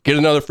 Play it, get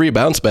another free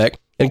bounce back,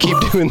 and keep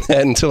doing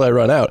that until I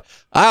run out.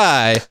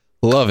 I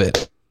love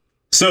it.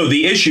 So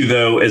the issue,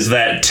 though, is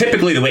that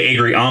typically the way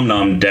Angry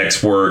Omnom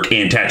decks work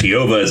in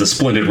Tatyova is a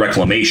Splendid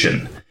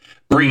Reclamation.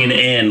 Bringing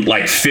in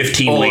like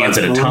 15 lands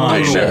at a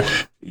time,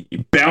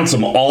 bounce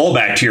them all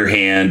back to your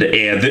hand,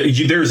 and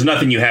there's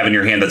nothing you have in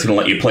your hand that's going to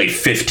let you play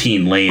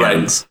 15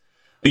 lands.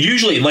 Right.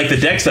 Usually, like the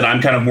decks that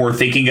I'm kind of more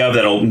thinking of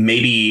that'll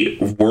maybe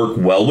work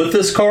well with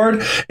this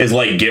card is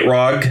like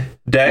Gitrog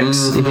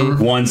decks,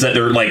 ones that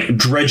they're like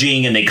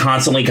dredging and they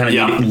constantly kind of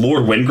need.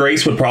 Lord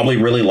Windgrace would probably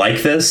really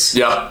like this.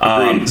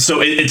 Yeah. So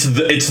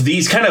it's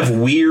these kind of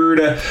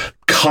weird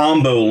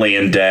combo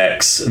land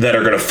decks that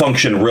are going to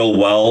function real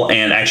well,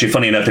 and actually,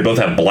 funny enough, they both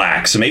have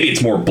black, so maybe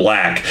it's more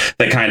black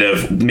that kind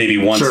of maybe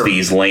wants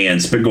these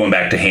lands but going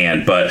back to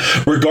hand. But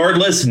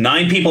regardless,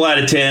 9 people out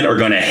of 10 are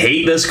going to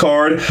hate this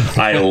card.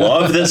 I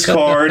love this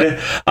card.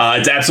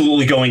 It's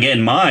absolutely going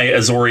in my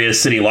Azorius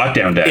City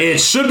Lockdown deck. It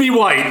should be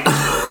white.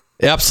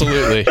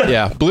 Absolutely.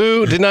 Yeah.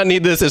 Blue did not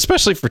need this,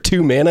 especially for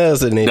 2 mana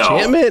as an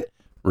enchantment.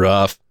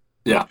 Rough.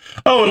 Yeah.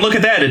 Oh, and look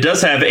at that. It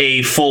does have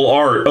a full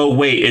art. Oh,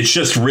 wait. It's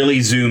just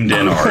really zoomed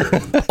in art.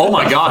 Oh,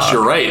 my gosh.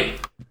 You're right.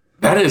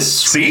 That is...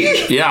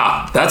 See?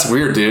 Yeah. That's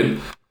weird,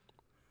 dude.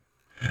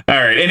 All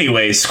right.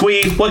 Anyway,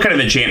 Squee, what kind of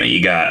enchantment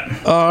you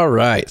got? All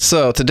right.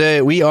 So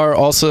today we are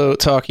also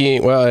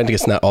talking... Well, I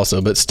guess not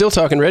also, but still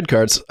talking red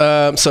cards.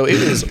 So it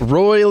is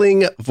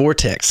Roiling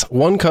Vortex.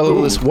 1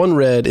 colorless, 1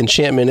 red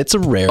enchantment. It's a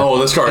rare. Oh,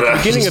 this card. At the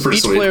beginning of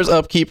each player's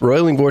upkeep,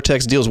 Roiling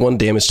Vortex deals 1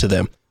 damage to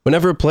them.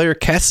 Whenever a player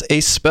casts a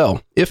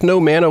spell, if no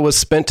mana was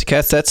spent to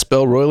cast that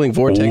spell, Roiling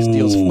Vortex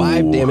deals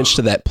 5 damage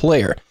to that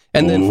player.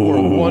 And then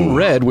for 1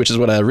 red, which is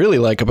what I really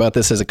like about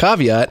this as a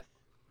caveat,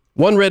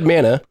 1 red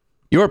mana,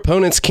 your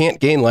opponents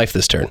can't gain life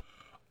this turn.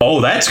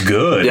 Oh, that's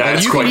good. Yeah,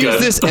 you can use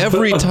this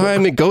every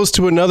time it goes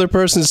to another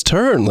person's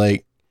turn.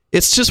 Like,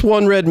 it's just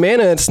 1 red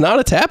mana. It's not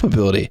a tap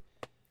ability.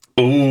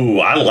 Ooh,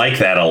 I like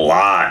that a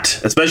lot,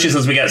 especially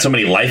since we got so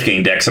many life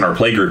gain decks in our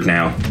playgroup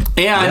now.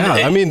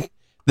 I mean,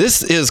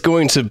 this is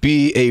going to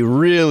be a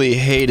really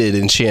hated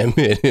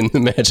enchantment in the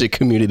Magic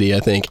community, I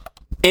think.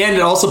 And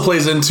it also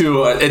plays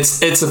into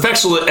it's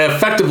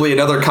effectively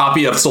another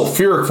copy of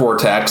Sulfuric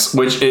Vortex,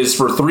 which is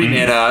for 3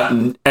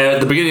 mana.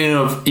 At the beginning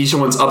of each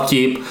one's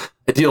upkeep,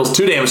 it deals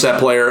 2 damage to that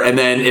player, and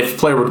then if the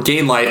player would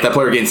gain life, that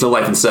player gains no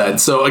life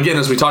instead. So again,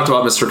 as we talked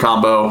about, Mr.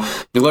 Combo,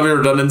 you love your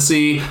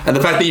redundancy, and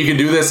the fact that you can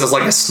do this as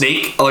like a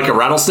snake, like a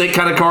rattlesnake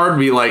kind of card,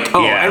 be like,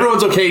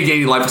 everyone's okay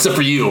gaining life except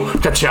for you.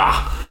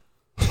 Gotcha.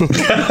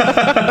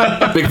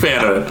 Big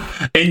fan of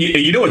it. And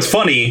you know what's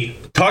funny?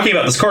 Talking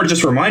about this card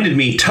just reminded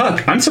me,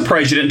 Tuck, I'm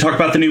surprised you didn't talk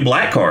about the new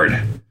black card.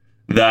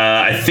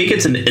 I think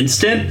it's an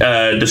instant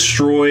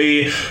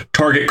destroy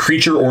target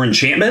creature or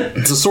enchantment.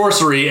 It's a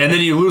sorcery, and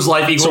then you lose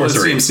life equal to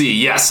CMC.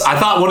 Yes, I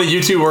thought one of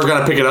you two were going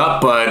to pick it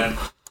up, but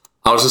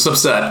I was just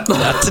upset.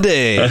 Not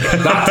today.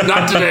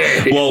 not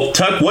today. Well,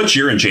 Tuck, what's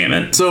your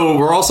enchantment? So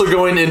we're also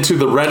going into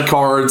the red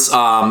cards.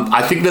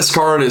 I think this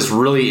card is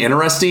really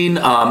interesting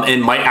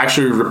and might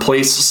actually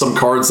replace some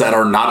cards that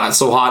are not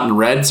so hot in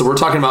red. So we're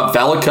talking about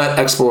Valakut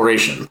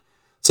Exploration.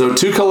 So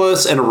 2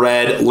 colorless and a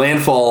red,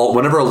 landfall.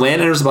 Whenever a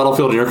land enters the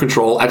battlefield in your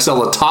control,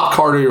 exile the top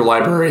card of your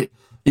library.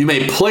 You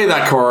may play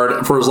that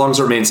card for as long as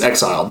it remains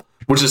exiled,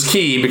 which is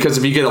key because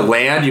if you get a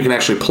land, you can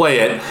actually play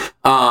it.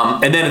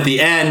 And then at the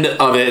end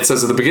of it, it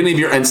says at the beginning of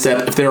your end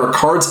step, if there are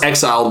cards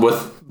exiled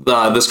with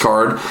this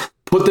card,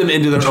 put them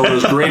into their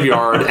owner's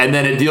graveyard, and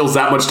then it deals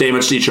that much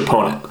damage to each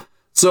opponent.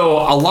 So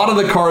a lot of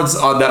the cards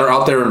that are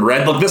out there in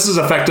red, look, this is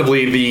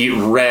effectively the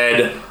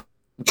red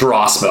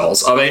draw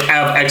spells of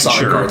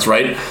exiling cards,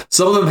 right?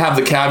 Some of them have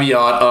the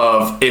caveat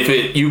of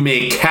you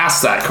may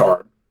cast that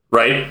card,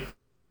 right?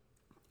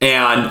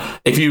 And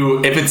if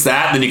it's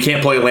that, then you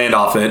can't play land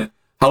off it.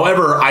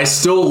 However, I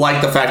still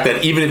like the fact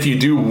that even if you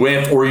do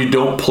whiff or you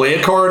don't play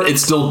a card, it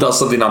still does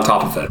something on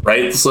top of it,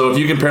 right? So if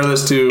you compare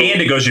this to...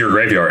 And it goes to your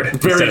graveyard.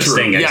 Very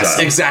true. Yes,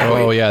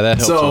 exactly. Oh, yeah, that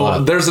helps a lot.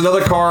 So there's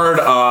another card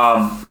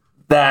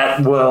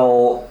that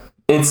will...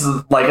 It's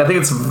like, I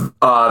think it's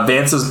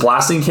Vance's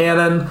Blasting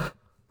Cannon,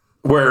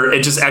 where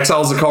it just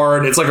exiles a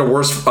card. It's like a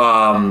worse...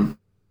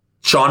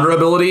 Chandra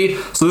ability.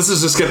 So this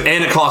is just good,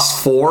 and it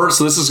costs 4.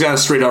 So this is going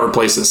to straight out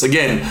replace this.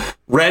 Again,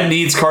 red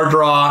needs card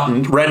draw,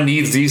 and red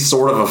needs these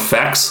sort of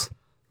effects.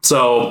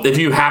 So if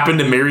you happen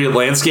to marry a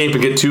landscape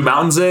and get 2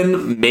 mountains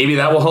in, maybe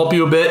that will help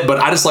you a bit.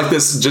 But I just like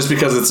this just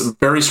because it's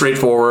very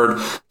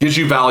straightforward, gives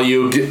you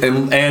value,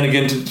 and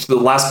again, to the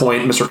last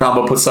point, Mr.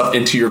 Combo puts stuff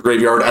into your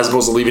graveyard as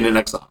opposed to leaving it in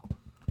exile.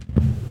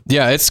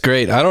 Yeah, it's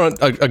great.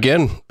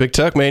 Again, Big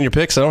Tuck, man, your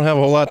picks. I don't have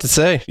a whole lot to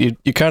say.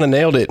 You kind of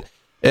nailed it.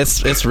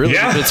 It's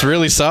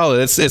really solid.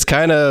 It's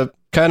kind of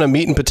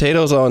meat and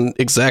potatoes on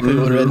exactly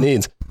what red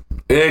needs.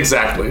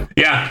 Exactly.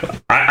 Yeah,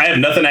 I have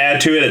nothing to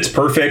add to it. It's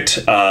perfect.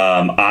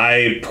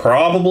 I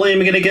probably am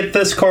going to get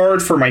this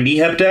card for my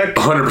Nihep deck.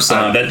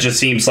 100%. That just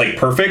seems like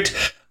perfect.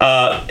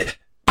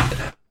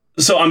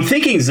 So I'm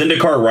thinking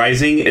Zendikar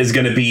Rising is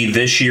going to be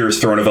this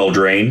year's Throne of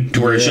Eldraine, to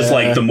where it's just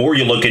like the more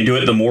you look into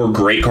it, the more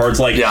great cards.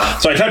 So I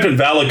typed in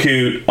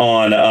Valakut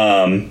on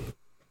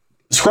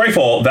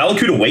Scryfall,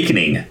 Valakut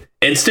Awakening.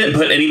 Instant,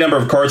 put any number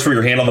of cards from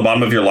your hand on the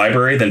bottom of your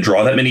library, then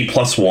draw that many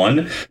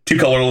 +1, 2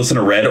 colorless and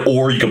a red,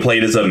 or you can play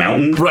it as a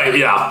mountain. Right,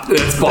 yeah.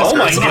 Oh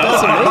my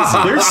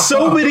god. There's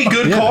so many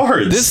good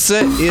cards. This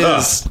set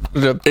is...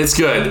 It's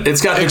good. It's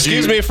got...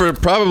 Excuse me for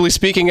probably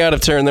speaking out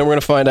of turn, then we're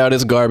going to find out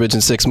it's garbage in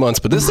 6 months,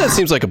 but this set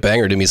seems like a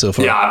banger to me so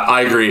far. Yeah,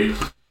 I agree.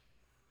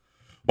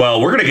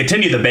 Well, we're going to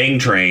continue the bang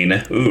train.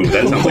 Ooh,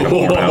 that sounds like a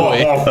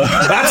format.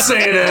 That's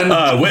saying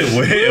it.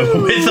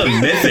 With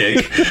a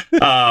mythic.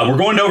 We're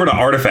going over to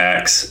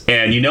artifacts,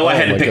 and I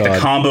had to pick the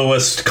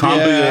comboist one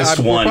we're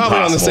probably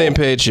possible. On the same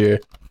page here.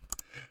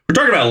 We're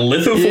talking about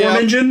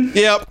Lithoform Engine?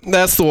 Yep,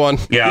 that's the one.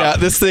 Yeah,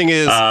 this thing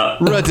is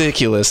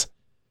ridiculous.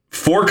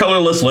 4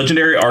 colorless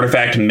legendary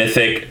artifact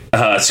mythic.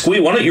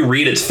 Squee, why don't you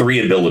read its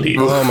 3 abilities?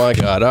 Oh my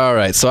god. All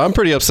right, so I'm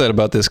pretty upset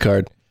about this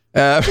card.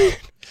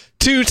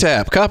 2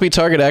 tap, copy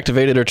target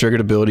activated or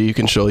triggered ability you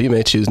control. You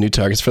may choose new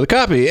targets for the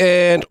copy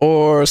and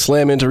or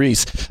slam into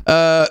Reese.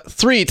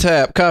 3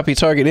 tap, copy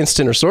target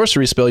instant or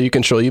sorcery spell you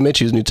control. You may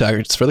choose new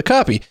targets for the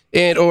copy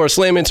and or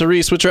slam into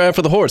Reese with Triumph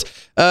for the Horse.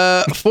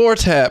 4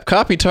 tap,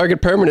 copy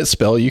target permanent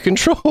spell you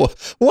control.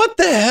 What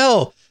the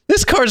hell?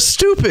 This card's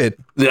stupid.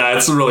 Yeah,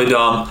 it's really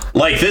dumb.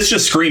 Like, this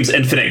just screams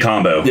infinite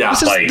combo. Yeah,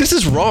 this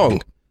is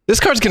wrong. This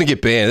card's gonna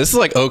get banned. This is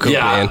like Oko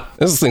ban.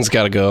 This thing's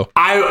gotta go.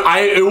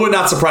 It would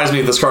not surprise me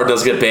if this card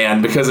does get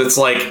banned because it's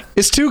like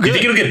it's too good. You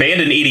think it'll get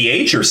banned in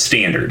EDH or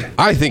standard?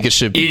 I think it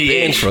should be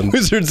banned from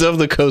Wizards of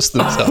the Coast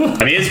themselves.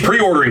 I mean, it's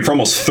pre-ordering for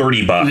almost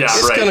 $30. Yeah,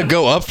 it's gonna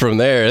go up from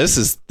there. This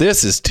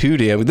is too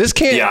damn. This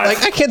can't.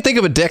 I can't think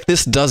of a deck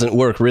this doesn't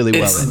work really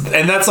well in.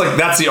 And that's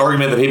the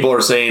argument that people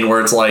are saying where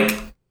it's like.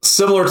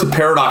 Similar to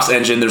Paradox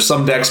Engine, there's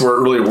some decks where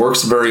it really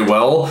works very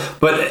well,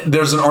 but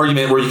there's an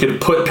argument where you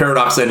could put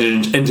Paradox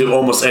Engine into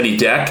almost any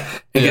deck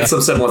and get some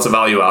semblance of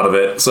value out of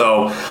it.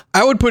 So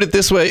I would put it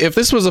this way. If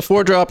this was a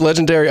 4-drop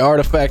legendary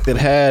artifact that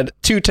had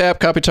 2 tap,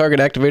 copy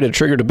target activated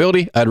triggered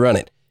ability, I'd run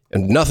it.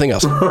 And nothing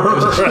else. It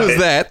was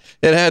that.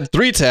 It had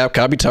 3 tap,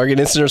 copy target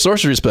instant or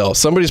sorcery spell.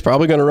 Somebody's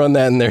probably going to run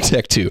that in their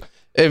deck too.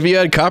 If you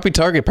had copy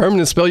target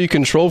permanent spell you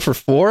control for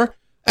 4,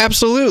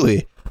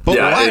 absolutely. But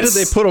why did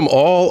they put them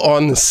all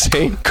on the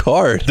same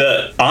card?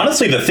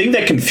 Honestly, the thing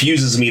that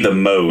confuses me the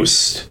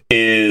most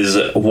is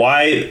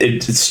why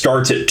it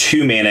starts at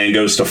 2 mana and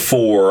goes to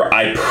 4.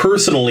 I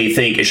personally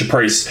think it should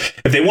probably,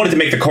 if they wanted to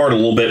make the card a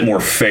little bit more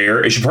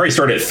fair, it should probably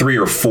start at 3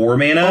 or 4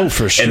 mana. Oh,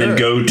 for sure. And then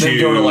go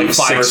to like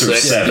 5 or 6 or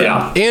 7.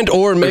 Yeah. And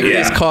or make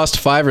this cost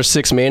 5 or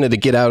 6 mana to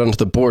get out onto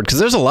the board. Because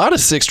there's a lot of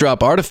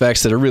 6-drop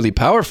artifacts that are really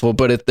powerful,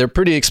 but they're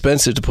pretty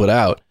expensive to put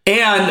out.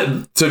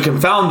 And to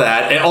confound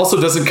that, it also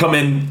doesn't come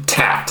in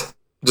tapped.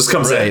 Just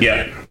comes in.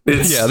 Yeah.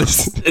 It's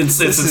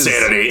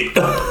insanity.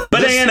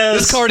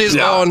 Bananas. This card is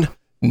on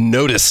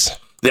notice.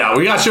 Yeah,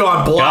 we got you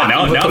on block.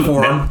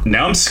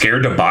 Now I'm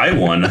scared to buy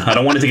one. I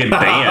don't want it to get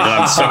banned.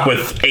 I'm stuck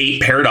with 8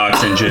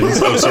 Paradox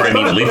engines. Oh, sorry, I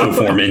mean Lethal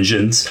Form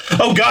engines.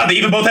 Oh God, they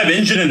even both have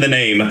engine in the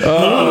name.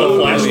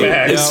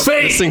 Flashback. It's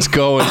fake. This thing's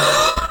going.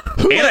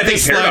 And I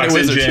think Paradox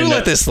engine. Who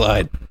let this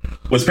slide?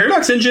 Was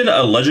Paradox engine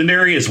a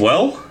legendary as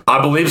well?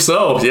 I believe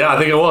so. Yeah, I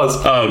think it was.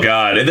 Oh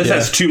God, this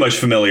has too much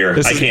familiar.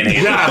 I can't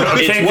handle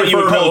it. It's what you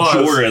would call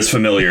Jorah's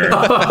familiar.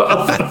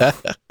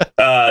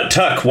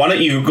 Tuck, why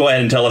don't you go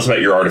ahead and tell us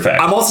about your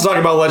artifact? I'm also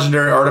talking about a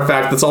legendary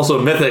artifact that's also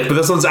a mythic, but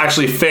this one's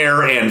actually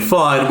fair and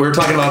fun. We're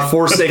talking about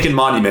Forsaken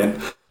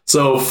Monument.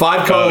 So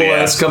 5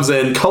 colorless comes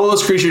in.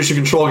 Colorless creatures you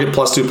control get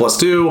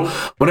 +2/+2.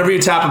 Whenever you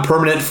tap a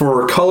permanent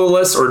for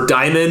colorless or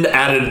diamond,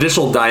 add an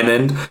additional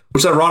diamond,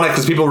 which is ironic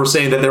because people were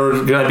saying that there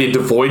were going to be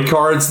devoid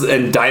cards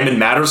and diamond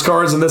matters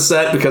cards in this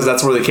set because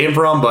that's where they came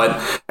from, but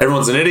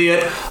everyone's an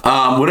idiot.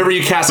 Whenever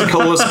you cast a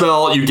colorless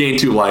spell, you gain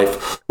 2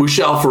 life. We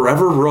shall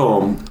forever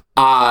roam.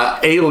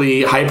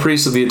 Ailey, High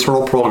Priest of the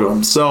Eternal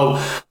Program.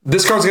 So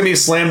this card's going to be a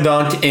slam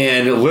dunk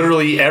in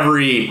literally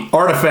every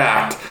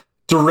artifact,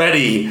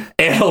 Duretti,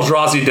 and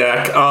Eldrazi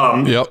deck.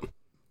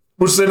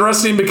 Which is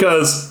interesting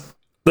because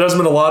there's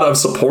been a lot of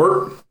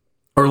support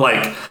or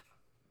like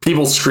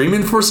people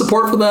screaming for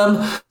support for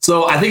them.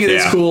 So I think it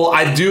is cool.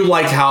 I do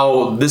like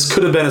how this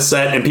could have been a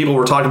set and people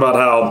were talking about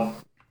how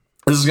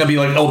this is going to be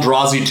like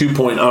Eldrazi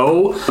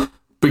 2.0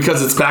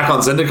 because it's back on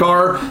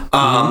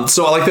Zendikar.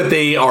 So I like that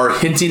they are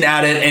hinting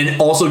at it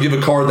and also give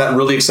a card that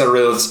really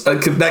accelerates,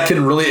 that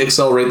can really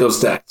accelerate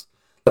those decks.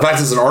 The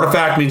fact it's an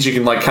artifact means you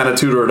can like kind of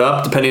tutor it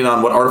up depending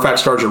on what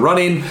artifact cards you're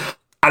running.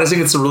 I just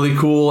think it's a really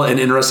cool and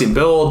interesting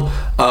build.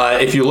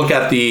 If you look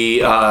at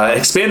the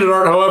expanded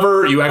art,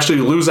 however, you actually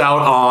lose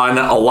out on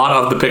a lot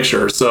of the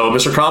picture. So,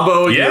 Mr.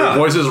 Combo, your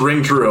voices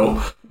ring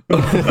true.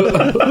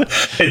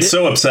 It's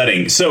so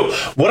upsetting. So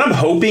what I'm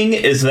hoping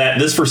is that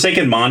this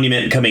Forsaken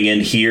Monument coming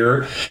in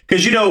here,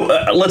 because,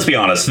 let's be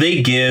honest,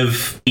 they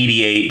give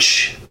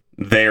EDH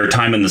their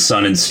Time in the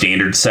Sun and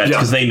standard sets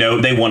because they know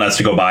they want us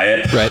to go buy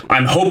it. Right.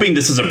 I'm hoping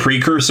this is a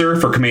precursor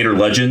for Commander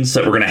Legends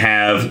that we're going to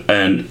have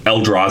an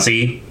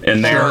Eldrazi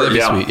in there. That'd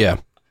be sweet, yeah.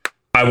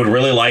 I would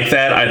really like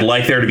that. I'd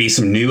like there to be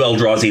some new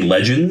Eldrazi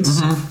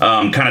Legends.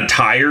 Kind of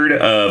tired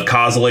of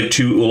Kozilek,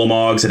 2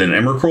 Ulamogs, and an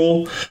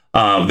Emrakul.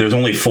 There's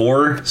only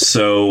 4,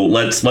 so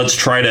let's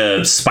try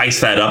to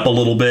spice that up a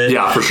little bit.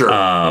 Yeah, for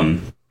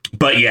sure.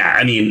 But yeah,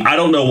 I mean, I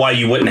don't know why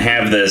you wouldn't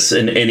have this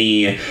in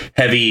any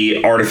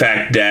heavy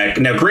artifact deck.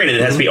 Now, granted,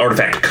 it has to be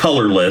artifact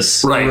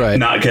colorless, right?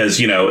 Not because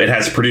it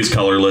has to produce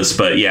colorless,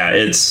 but yeah,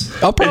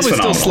 I'll probably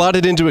still slot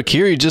it into a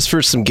Kiri just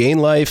for some gain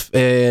life,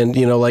 and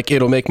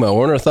it'll make my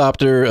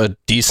Ornithopter a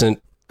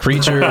decent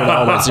creature, and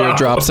all my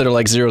 0-drops that are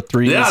like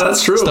 0/3s. Yeah,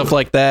 that's true. Stuff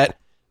like that.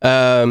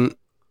 So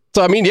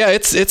I mean, yeah,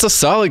 it's a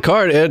solid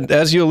card, and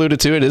as you alluded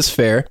to, it is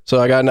fair.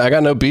 So I got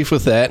no beef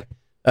with that.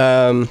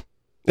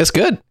 It's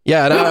good.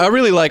 Yeah, and I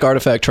really like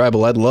Artifact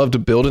Tribal. I'd love to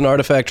build an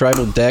Artifact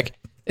Tribal deck,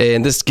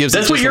 and this gives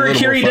That's it what your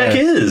Akiri deck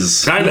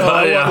is. I know.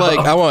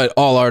 I want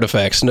all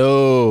artifacts.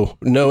 No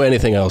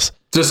anything else.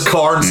 Just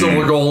Karn,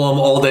 Silver Golem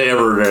all day,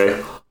 every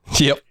day.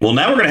 Yep. Well,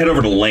 now we're going to head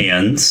over to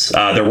lands.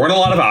 There weren't a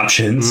lot of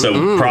options,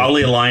 so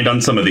probably aligned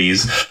on some of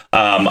these.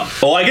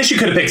 Well, I guess you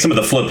could have picked some of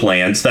the flip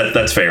lands.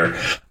 That's fair.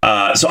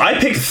 So I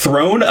picked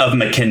Throne of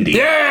Makindi.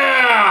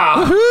 Yeah!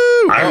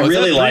 Woohoo! I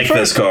really like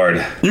this card.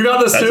 You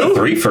got this That's too? a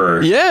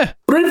 3-for. Yeah.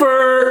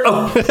 3-for.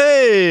 Oh.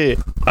 Hey!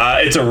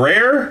 It's a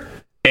rare,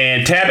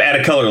 and tap, add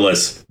a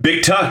colorless.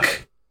 Big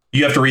Tuck.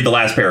 You have to read the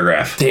last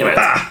paragraph. Damn it.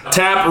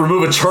 Tap,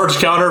 remove a charge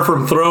counter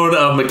from Throne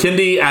of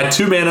Makindi, add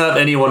 2 mana of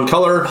any one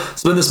color.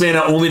 Spend this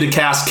mana only to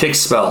cast kick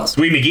spells.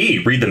 Sweet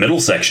McGee, read the middle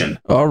section.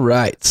 All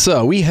right.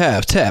 So we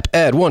have tap,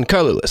 add 1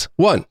 colorless.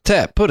 1,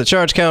 tap, put a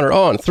charge counter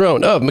on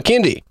Throne of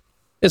Makindi.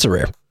 It's a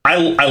rare. I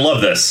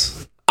love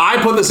this. I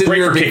put this in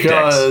here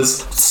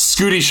because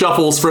Scooty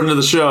Shuffles, friend of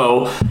the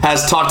show,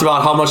 has talked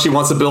about how much he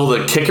wants to build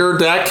a kicker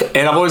deck.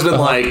 And I've always been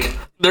like,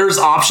 there's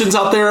options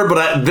out there,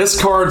 but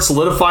this card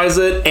solidifies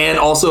it. And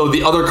also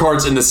the other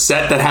cards in the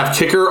set that have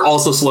kicker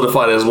also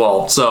solidified it as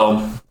well.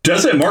 So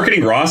doesn't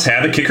Marketing Ross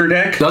have a kicker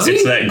deck? Does he?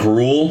 It's that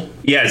Gruul.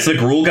 Yeah, it's the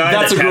Gruul guy.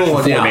 That's that a Gruul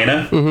one, 4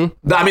 mana.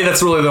 Mm-hmm. I mean,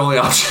 that's really the only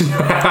option you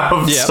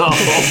have. Yeah.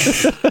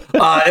 So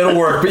it'll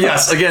work. But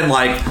yes, again,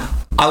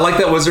 I like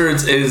that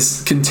Wizards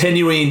is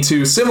continuing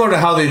to, similar to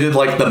how they did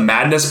like the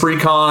Madness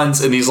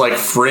precons and these like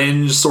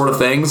fringe sort of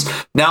things.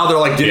 Now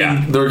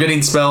they're they're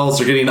getting spells,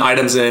 they're getting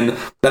items in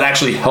that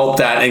actually help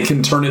that and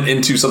can turn it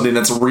into something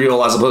that's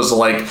real as opposed to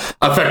like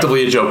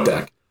effectively a joke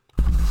deck.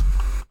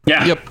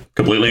 Yeah. Yep.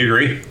 Completely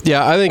agree.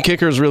 Yeah, I think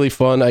kicker is really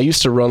fun. I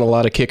used to run a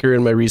lot of kicker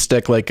in my Reese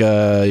deck, like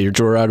your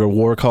Joraga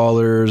War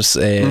Callers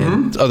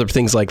and other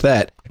things like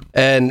that.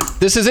 And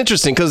this is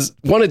interesting because,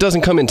 one, it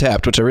doesn't come in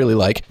tapped, which I really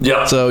like.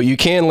 Yeah. So you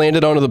can land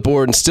it onto the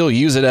board and still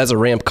use it as a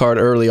ramp card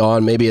early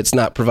on. Maybe it's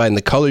not providing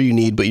the color you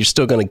need, but you're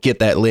still going to get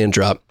that land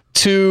drop.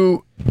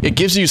 2, it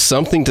gives you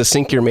something to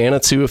sink your mana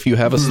to if you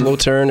have a slow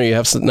turn or you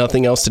have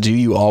nothing else to do.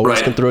 You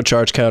always can throw a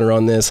charge counter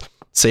on this,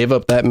 save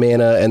up that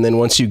mana, and then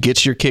once you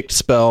get your kicked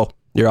spell,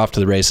 you're off to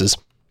the races.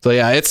 So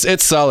yeah,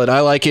 it's solid. I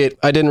like it.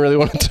 I didn't really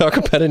want to talk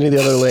about any of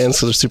the other lands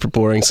because they're super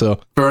boring. So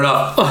fair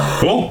enough.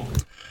 Cool.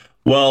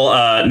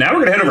 Well, now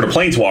we're gonna head over to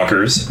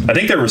Planeswalkers. I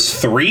think there was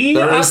 3.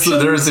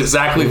 There's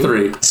exactly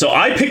 3. So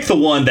I picked the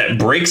one that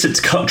breaks its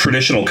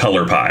traditional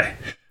color pie.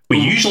 We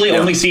usually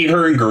only see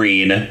her in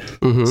green.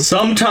 Mm-hmm.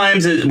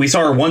 Sometimes we saw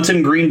her once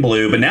in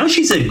green-blue, but now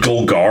she's a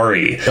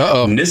Golgari.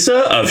 Nissa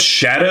of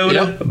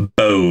Shadowed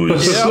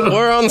Bows. Yeah,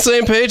 we're on the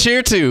same page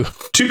here, too.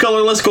 2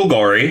 colorless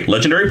Golgari,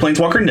 legendary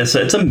Planeswalker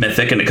Nissa. It's a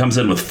mythic, and it comes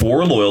in with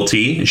 4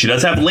 loyalty. And she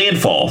does have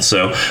landfall,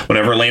 so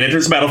whenever a land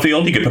enters the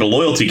battlefield, you can put a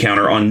loyalty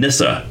counter on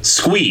Nissa.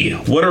 Squee,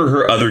 what are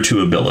her other 2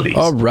 abilities?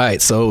 All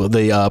right, so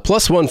the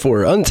 +1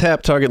 for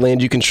untapped target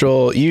land you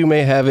control. You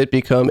may have it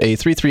become a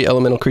 3/3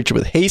 elemental creature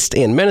with haste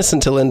and menace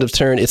until end of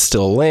turn. It's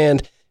still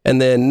land. And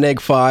then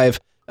 -5,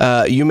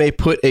 you may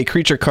put a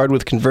creature card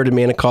with converted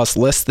mana cost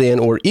less than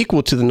or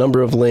equal to the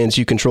number of lands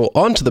you control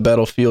onto the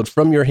battlefield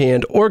from your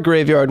hand or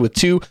graveyard with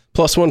 2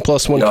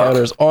 +1/+1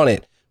 counters on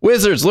it.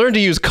 Wizards, learn to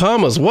use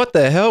commas. What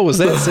the hell was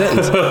that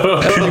sentence?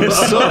 That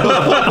was so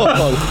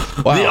long.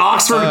 Wow. The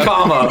Oxford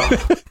comma.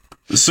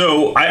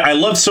 So I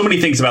love so many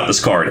things about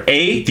this card.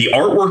 A, the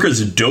artwork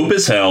is dope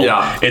as hell.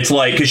 Yeah. It's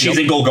like, because she's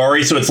in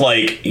Golgari, so it's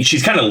like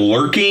she's kind of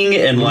lurking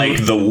in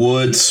like the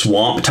wood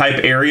swamp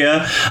type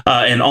area.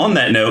 And on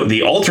that note,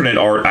 the alternate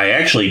art I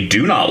actually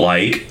do not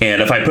like.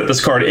 And if I put this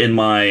card in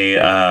my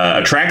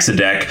Atraxa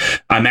deck,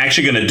 I'm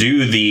actually going to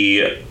do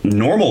the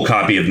normal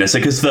copy of Nissa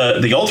because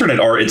the alternate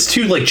art, it's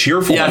too like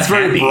cheerful. Yeah, it's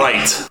very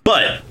bright.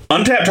 But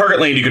untapped target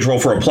land you control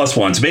for a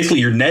 +1. So basically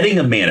you're netting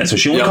a mana. So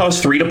she only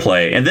costs 3 to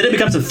play. And then it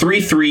becomes a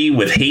 3/3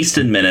 with haste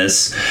and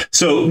menace.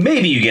 So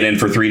maybe you get in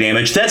for 3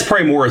 damage. That's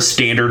probably more a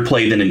standard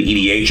play than an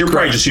EDH. You're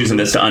probably just using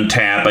this to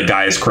untap a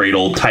Gaia's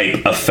Cradle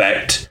type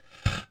effect.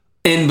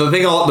 And the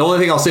only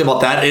thing I'll say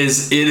about that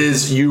is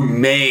you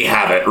may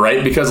have it,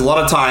 right? Because a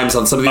lot of times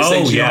on some of these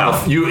things,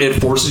 it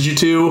forces you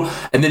to,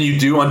 and then you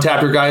do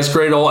untap your Gaia's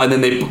Cradle, and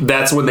then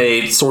that's when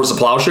they Swords to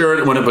Plowshare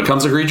it when it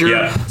becomes a creature.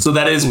 Yeah. So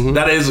that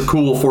is a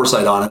cool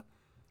foresight on it.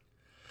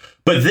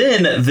 But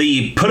then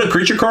the put a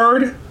creature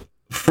card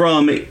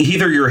from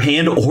either your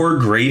hand or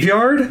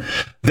graveyard,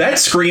 that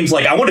screams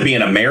like I want to be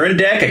in a Marin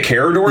deck, a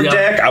Carador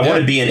deck. I want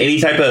to be in any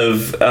type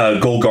of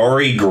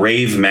Golgari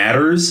Grave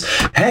Matters.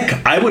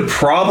 Heck, I would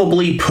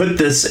probably put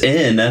this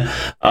in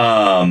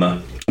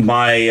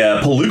my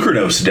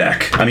Pelucranos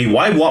deck. I mean,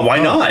 why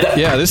not?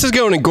 Yeah, this is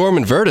going in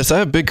Gorman Virtus. I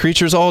have big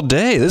creatures all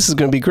day. This is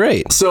going to be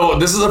great. So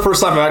this is the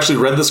first time I've actually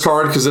read this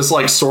card because this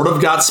like sort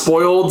of got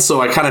spoiled,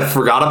 so I kind of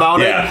forgot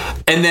about it.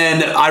 And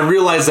then I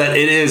realized that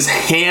it is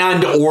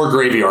hand or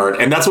graveyard,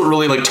 and that's what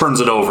really like turns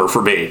it over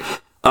for me.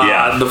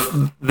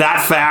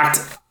 That fact,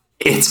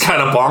 it's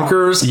kind of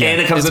bonkers, and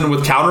it comes in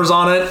with counters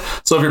on it.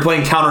 So if you're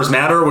playing Counters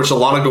Matter, which a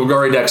lot of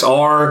Golgari decks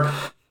are,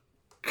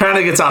 kind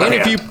of gets out of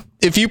hand.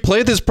 If you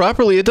play this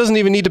properly, it doesn't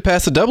even need to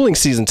pass the doubling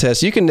season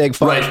test. You can neg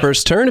 5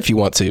 first turn if you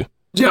want to.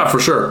 Yeah, for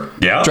sure.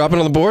 Yeah. Drop it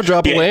on the board,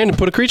 drop a land, and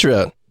put a creature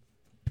out.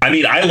 I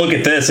mean, I look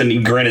at this,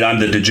 and granted, I'm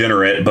the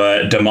degenerate,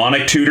 but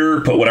Demonic Tutor,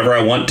 put whatever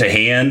I want to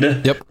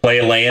hand, play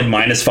a land,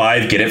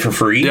 -5, get it for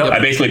free. I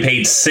basically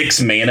paid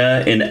 6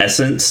 mana, in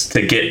essence,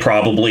 to get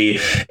probably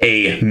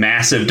a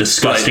massive,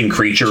 disgusting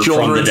creature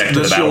from the deck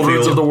to the battlefield.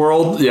 Children's of the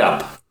world,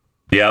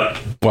 Yep.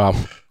 Wow.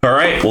 All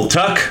right, well,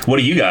 Tuck, what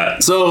do you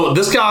got? So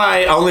this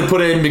guy I only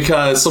put in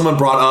because someone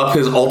brought up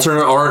his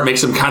alternate art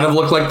makes him kind of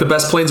look like the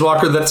best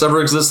Planeswalker that's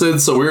ever existed.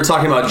 So we were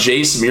talking about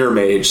Jace Mirror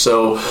Mage.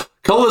 So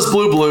colorless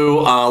blue,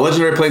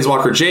 legendary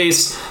Planeswalker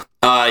Jace.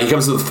 He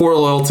comes with 4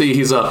 loyalty.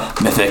 He's a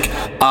mythic.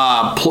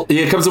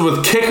 He comes in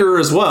with kicker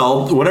as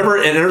well. Whenever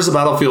it enters the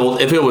battlefield,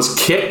 if it was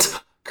kicked,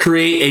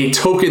 create a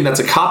token that's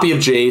a copy of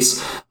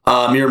Jace,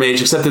 Mirror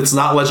Mage, except it's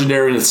not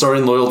legendary and its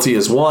starting loyalty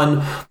is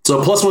 1.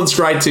 So +1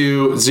 scry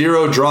 2,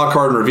 0, draw a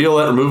card and reveal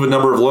it. Remove a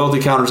number of loyalty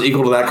counters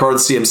equal to that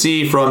card's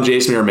CMC from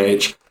Jace Mirror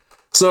Mage.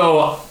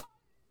 So,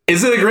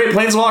 is it a great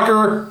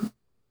Planeswalker?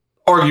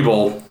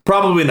 Arguable.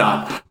 Probably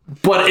not.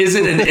 But is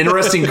it an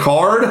interesting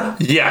card?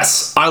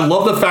 Yes. I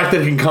love the fact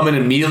that it can come in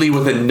immediately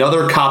with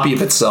another copy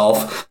of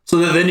itself, so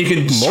that then you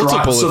can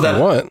multiple if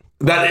you want.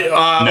 That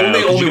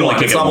only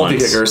one. It's not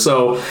multi-kicker.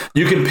 So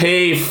you can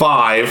pay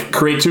 5,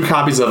 create 2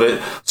 copies of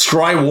it,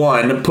 scry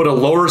 1, put a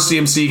lower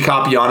CMC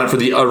copy on it for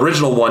the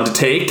original one to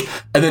take,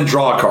 and then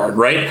draw a card.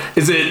 Right?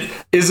 Is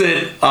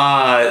it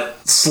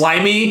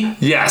slimy?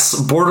 Yes.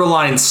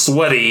 Borderline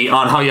sweaty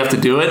on how you have to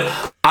do it.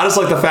 I just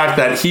like the fact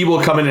that he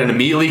will come in and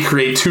immediately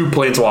create 2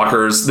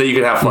 Planeswalkers that you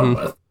can have fun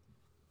with.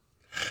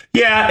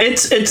 Yeah,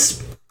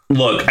 it's.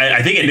 Look,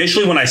 I think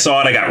initially when I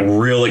saw it, I got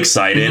real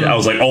excited. I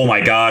was like, oh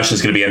my gosh, this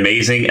is going to be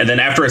amazing. And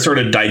then after I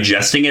started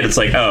digesting it, it's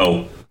like,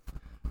 oh,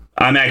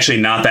 I'm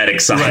actually not that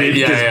excited.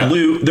 Because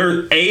blue,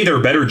 they're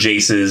better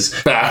Jaces.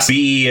 Fast.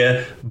 B,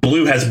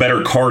 blue has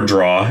better card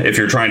draw if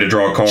you're trying to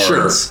draw cards.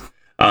 Sure.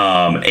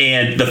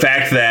 And the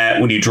fact that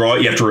when you draw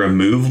it, you have to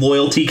remove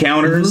loyalty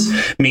counters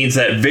means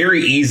that very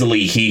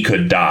easily he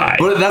could die.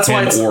 But that's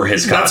why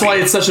that's why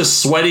it's such a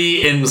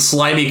sweaty and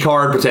slimy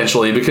card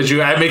potentially, because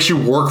it makes you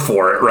work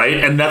for it,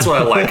 right? And that's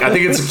what I like. I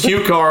think it's a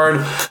cute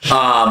card.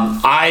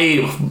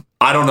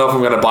 I don't know if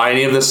I'm going to buy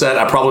any of this set.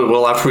 I probably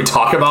will after we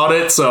talk about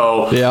it.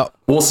 So yeah,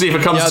 we'll see if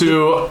it comes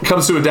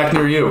to a deck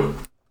near you.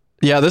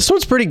 Yeah, this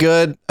one's pretty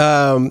good.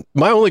 My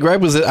only gripe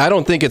was that I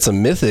don't think it's a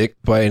mythic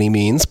by any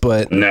means,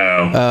 but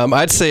no,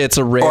 I'd say it's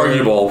a rare,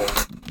 arguable,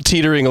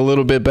 teetering a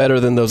little bit better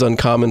than those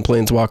uncommon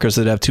planeswalkers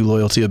that have 2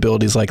 loyalty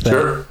abilities like that.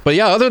 Sure. But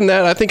yeah, other than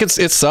that, I think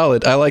it's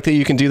solid. I like that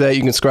you can do that.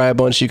 You can scry a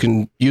bunch. You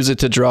can use it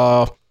to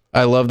draw.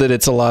 I love that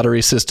it's a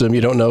lottery system.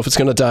 You don't know if it's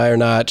going to die or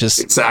not.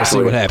 Just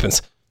see what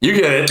happens. You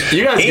get it.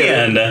 You guys get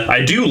it. And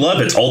I do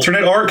love its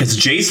alternate art because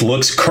Jace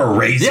looks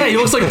crazy. Yeah, he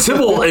looks like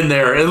Tibble in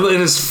there, in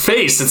his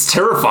face. It's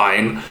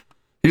terrifying.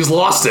 He's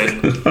lost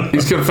it.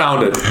 He's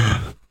confounded.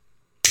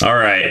 All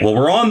right. Well,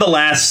 we're on the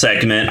last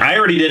segment. I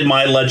already did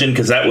my legend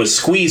because that was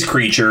Squee's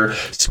creature.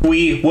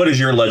 Squee, what is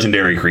your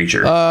legendary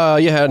creature?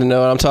 You had to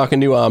know. I'm talking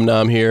new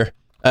Omnom here.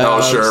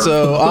 Sure.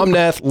 So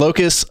Omnath,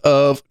 Locus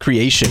of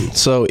Creation.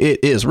 So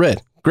it is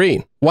red,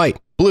 green, white,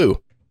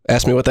 blue.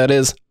 Ask me what that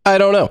is. I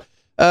don't know.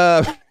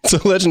 It's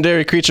a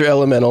legendary creature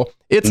elemental.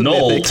 It's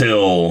null mythic.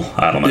 Till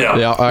I don't know.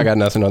 Yeah, I got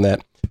nothing on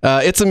that.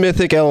 It's a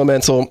mythic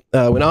elemental.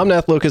 When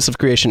Omnath, Locus of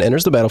Creation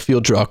enters the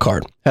battlefield, draw a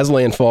card. Has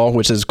landfall,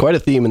 which is quite a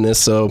theme in this.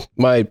 So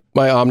my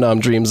Omnom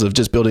dreams of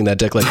just building that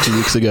deck like 2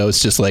 weeks ago is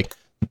just like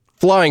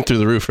flying through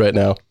the roof right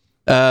now.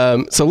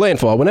 So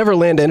landfall. Whenever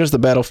land enters the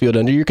battlefield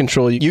under your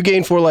control, you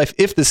gain 4 life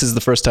if this is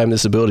the first time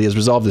this ability is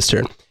resolved this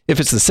turn.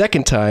 If it's the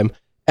second time,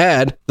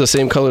 add the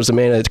same colors of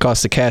mana it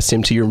costs to cast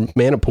him to your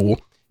mana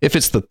pool. If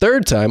it's the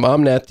third time,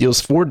 Omnath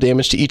deals 4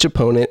 damage to each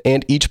opponent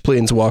and each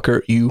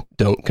planeswalker you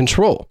don't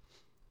control.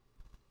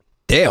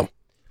 Damn.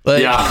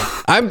 Like,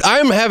 yeah.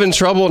 I'm having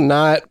trouble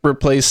not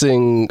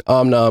replacing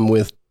Omnom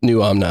with new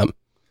Omnom.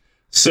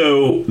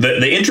 So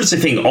the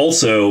interesting thing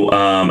also,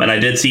 and I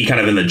did see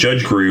kind of in the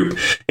judge group,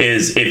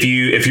 is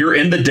if you're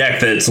in the deck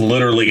that's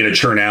literally going to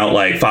churn out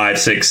like 5,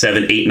 6,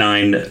 7, 8,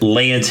 9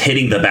 lands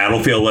hitting the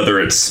battlefield,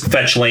 whether it's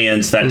fetch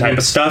lands, that type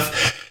of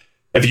stuff.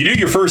 If you do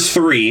your first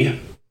 3,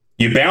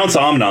 you bounce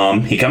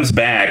Omnom, he comes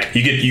back,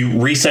 you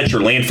reset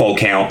your landfall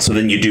count, so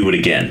then you do it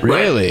again.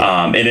 Really?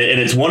 And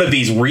it's one of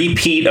these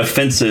repeat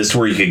offenses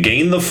where you could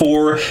gain the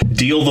 4,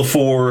 deal the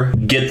 4,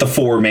 get the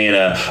 4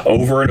 mana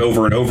over and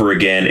over and over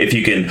again. If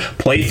you can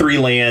play 3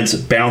 lands,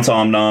 bounce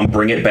Omnom,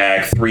 bring it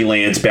back, 3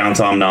 lands,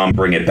 bounce Omnom,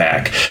 bring it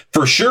back.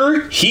 For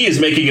sure, he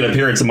is making an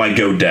appearance in my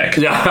Go deck.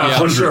 Yeah,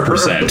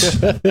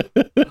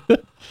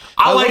 100%.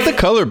 I like the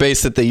color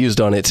base that they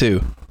used on it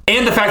too.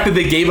 And the fact that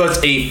they gave us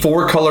a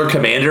 4-color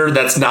commander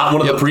that's not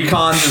one of the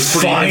precons is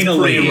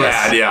pretty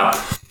rad. Yeah.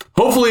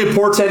 Hopefully a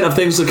portent of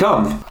things to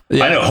come.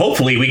 Yeah. I know.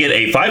 Hopefully we get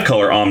a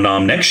 5-color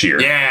Omnom next year.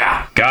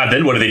 Yeah. God,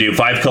 then what do they do?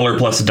 5-color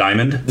plus a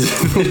diamond?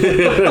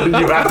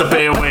 You have to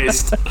pay a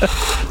waste.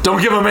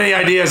 Don't give them any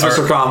ideas,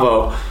 Mr.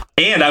 Combo.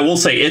 And I will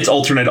say its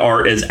alternate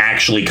art is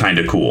actually kind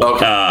of cool.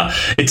 Okay.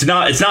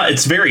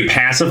 It's very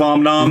passive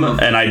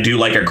Omnom, and I do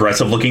like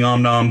aggressive looking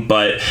Omnom,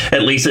 but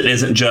at least it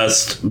isn't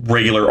just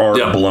regular art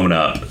blown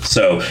up.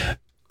 So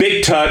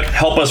Big Tuck,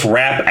 help us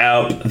wrap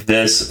out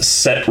this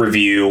set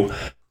review.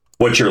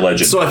 What's your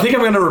legend? So I think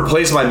I'm going to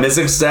replace my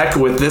Mizzix deck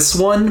with this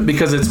one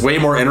because it's way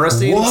more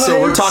interesting. What?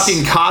 So we're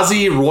talking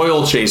Kazi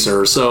Royal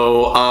Chaser.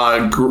 So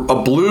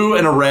a blue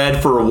and a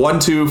red for a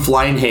 1/2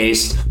 flying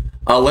haste.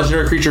 A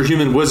legendary creature,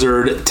 human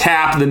wizard,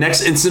 tap. The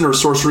next instant or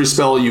sorcery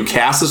spell you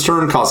cast this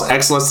turn costs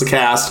X less to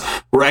cast,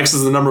 where X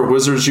is the number of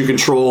wizards you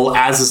control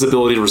as this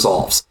ability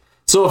resolves.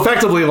 So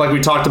effectively, like we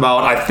talked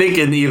about, I think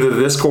in either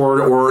the Discord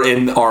or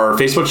in our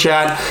Facebook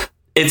chat,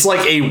 it's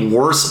like a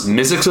worse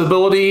Mizzix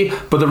ability,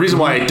 but the reason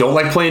why I don't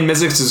like playing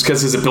Mizzix is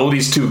because his ability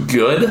is too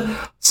good.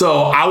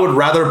 So I would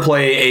rather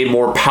play a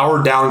more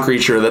powered down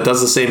creature that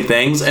does the same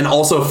things and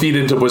also feed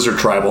into Wizard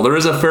Tribal. There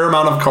is a fair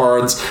amount of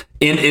cards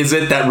in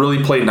Izzet that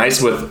really play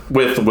nice with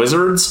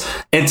Wizards,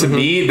 and to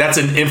me, that's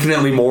an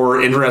infinitely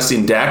more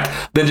interesting deck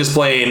than just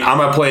playing, I'm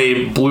going to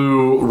play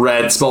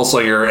blue-red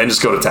Spellslinger and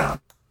just go to town.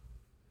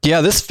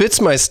 Yeah, this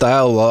fits my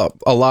style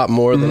a lot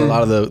more than a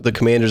lot of the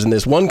commanders in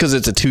this. One, because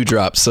it's a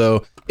 2-drop,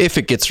 so if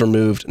it gets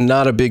removed,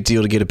 not a big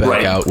deal to get it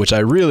back out, which I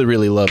really,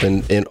 really love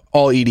in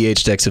all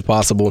EDH decks if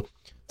possible.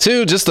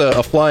 2, just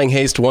a flying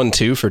haste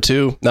 1/2 for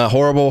 2, not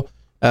horrible.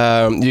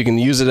 You can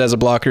use it as a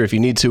blocker if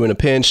you need to in a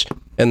pinch,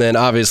 and then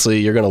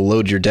obviously you're going to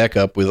load your deck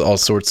up with all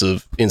sorts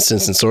of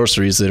instants and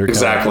sorceries that are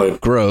kind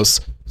of gross.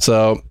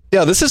 So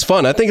yeah, this is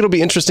fun. I think it'll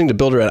be interesting to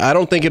build around. I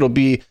don't think it'll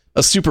be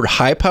a super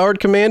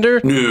high-powered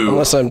commander,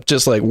 unless I'm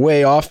just like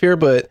way off here,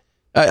 but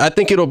I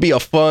think it'll be a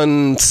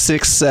fun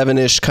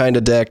 6-7-ish kind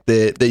of deck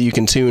that you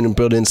can tune and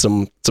build in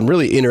some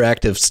really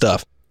interactive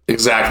stuff.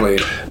 Exactly.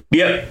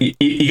 Yeah,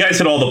 you guys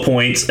hit all the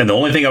points, and the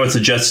only thing I would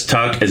suggest,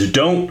 Tuck, is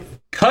don't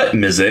cut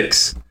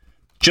Mizzix.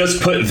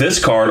 Just put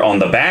this card on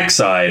the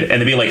backside and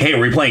then be like, hey, are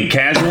we playing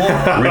casual?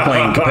 Are we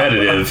playing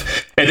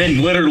competitive? And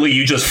then literally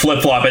you just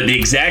flip-flop it the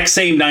exact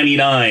same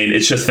 99.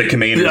 It's just the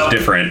commander's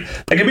different.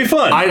 That could be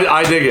fun.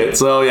 I dig it.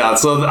 So, yeah.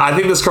 So I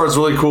think this card's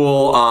really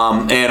cool.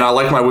 And I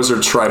like my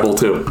Wizard Tribal,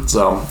 too.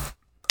 So...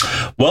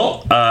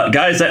 Well,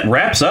 guys, that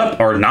wraps up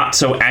our not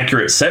so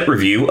accurate set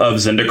review of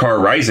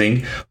Zendikar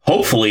Rising.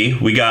 Hopefully,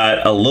 we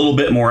got a little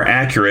bit more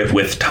accurate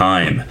with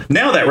time.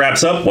 Now that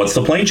wraps up What's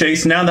the Plane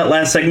Chase? Now that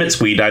last segment,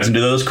 Squee dives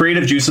into those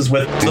creative juices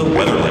with the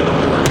Weatherlight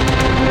Report.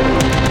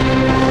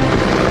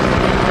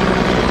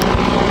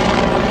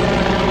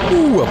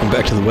 Welcome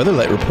back to the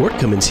Weatherlight Report,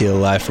 coming to you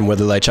live from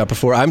Weatherlight Chopper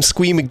 4. I'm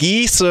Squee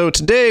McGee, so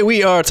today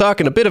we are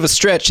talking a bit of a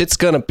stretch. It's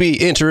going to be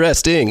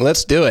interesting.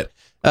 Let's do it.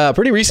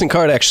 Pretty recent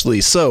card,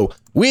 actually. So,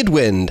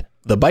 Widwind,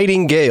 the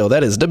Biting Gale.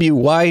 That is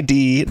WYDWEN.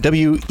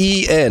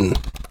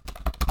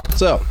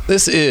 So,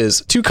 this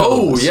is 2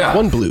 colors,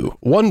 1 blue,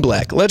 1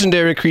 black,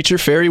 legendary creature,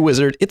 fairy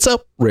wizard. It's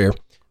up rare.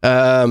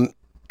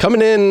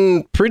 Coming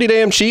in pretty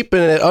damn cheap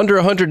and at under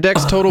 100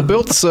 decks total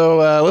built,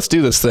 so let's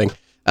do this thing.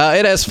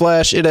 It has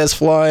flash, it has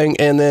flying,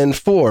 and then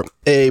 4,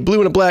 a blue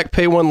and a black,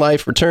 pay 1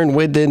 life, return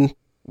Widwind,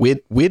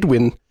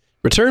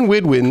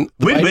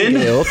 Biting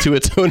Gale to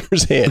its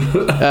owner's hand.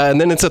 And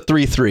then it's a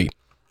 3/3.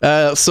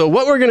 So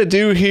what we're going to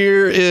do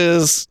here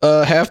is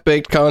a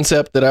half-baked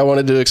concept that I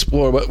wanted to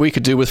explore what we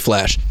could do with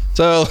Flash.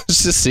 So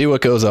let's just see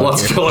what goes on.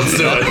 Let's do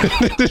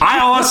it. I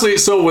honestly,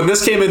 so when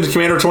this came into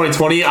Commander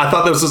 2020, I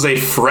thought this was a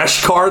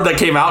fresh card that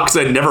came out because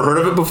I'd never heard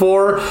of it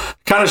before.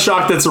 Kind of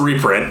shocked that it's a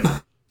reprint.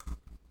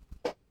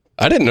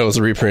 I didn't know it was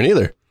a reprint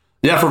either.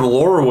 Yeah, from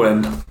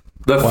Lorwyn.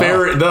 The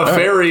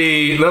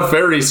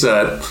fairy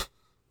set.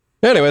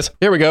 Anyways,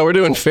 here we go. We're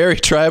doing Fairy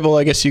Tribal.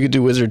 I guess you could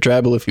do Wizard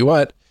Tribal if you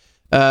want.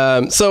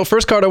 So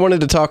first card I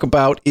wanted to talk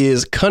about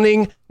is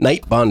Cunning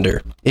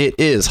Nightbonder. It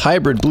is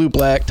hybrid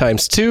blue-black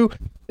 ×2.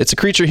 It's a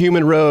creature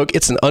human rogue.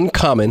 It's an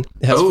uncommon.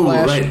 It has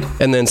flash. Right.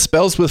 And then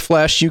spells with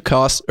flash you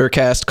cast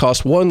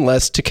cost 1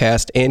 less to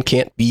cast and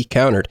can't be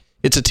countered.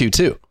 It's a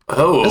 2/2.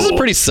 Oh. This is a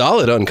pretty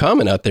solid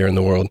uncommon out there in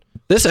the world.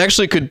 This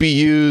actually could be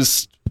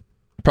used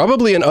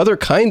probably in other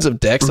kinds of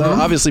decks.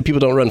 Obviously, people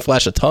don't run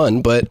flash a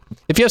ton, but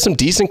if you have some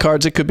decent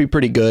cards, it could be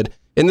pretty good.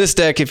 In this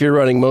deck, if you're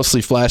running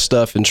mostly flash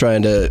stuff and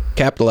trying to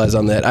capitalize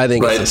on that, I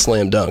think it's a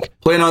slam dunk.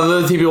 Playing on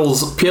other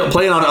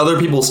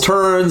people's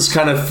turns,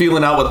 kind of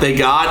feeling out what they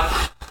got,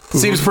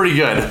 seems pretty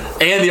good.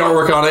 And the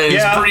artwork on it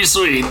is pretty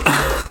sweet.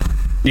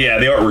 Yeah,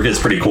 the artwork is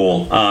pretty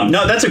cool.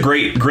 No, that's a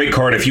great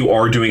card if you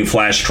are doing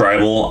Flash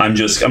Tribal. I'm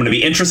going to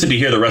be interested to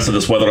hear the rest of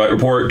this Weatherlight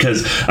Report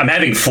because I'm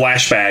having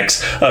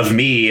flashbacks of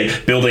me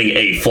building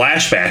a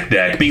flashback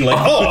deck, being like,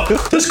 oh,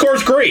 this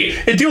card's great.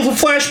 It deals with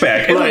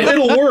flashback.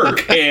 It'll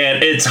work.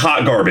 And it's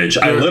hot garbage.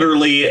 I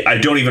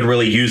don't even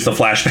really use the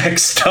flashback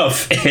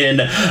stuff in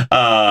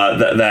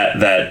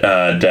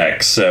that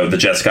deck, so the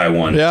Jeskai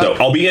one. Yeah. So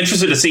I'll be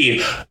interested to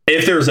see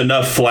if there's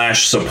enough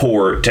flash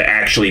support to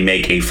actually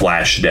make a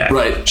flash deck.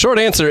 Right. Short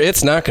answer,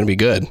 it's not going to be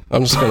good.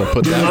 I'm just going to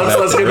put that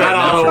Let's get that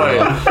out of the way.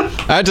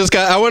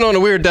 I went on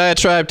a weird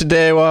diatribe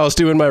today while I was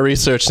doing my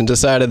research and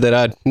decided that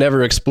I'd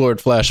never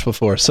explored Flash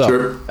before.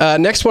 So,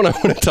 next one I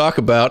want to talk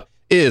about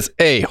is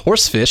a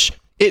Horsefish.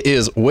 It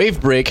is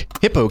Wavebreak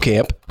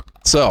Hippocamp.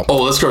 So,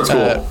 this card's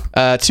cool.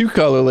 2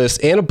 colorless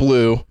and a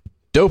blue.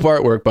 Dope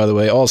artwork, by the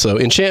way. Also,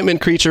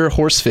 enchantment creature,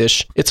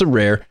 Horsefish. It's a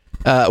rare.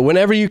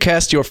 Whenever you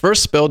cast your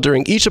first spell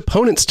during each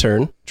opponent's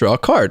turn, draw a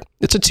card.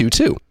 It's a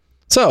 2/2.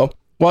 So,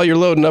 while you're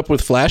loading up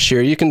with Flash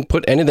here, you can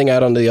put anything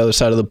out on the other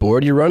side of the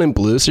board. You're running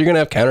blue, so you're going to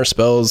have counter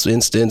spells,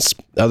 instants,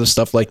 other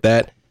stuff like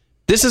that.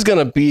 This is going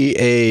to be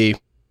a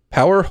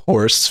power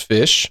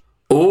Horsefish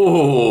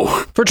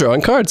for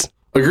drawing cards.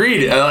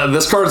 Agreed.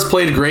 This card's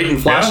played great in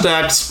Flash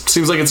decks.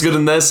 Seems like it's good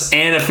in this,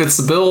 and it fits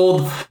the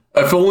build.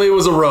 If only it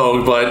was a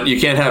rogue, but you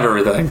can't have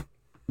everything.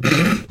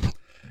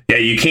 Yeah,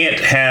 you can't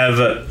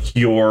have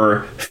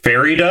your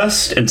fairy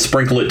dust and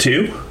sprinkle it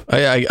too.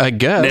 I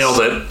guess.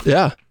 Nailed it.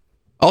 Yeah.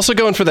 Also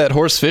going for that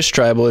Horsefish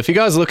Tribal. If you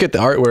guys look at the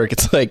artwork,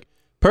 it's like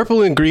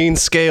purple and green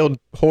scaled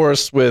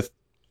horse with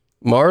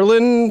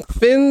marlin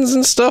fins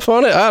and stuff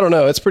on it. I don't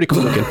know. It's pretty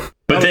cool looking.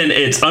 But then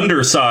its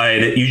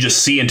underside, you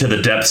just see into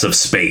the depths of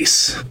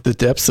space. The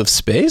depths of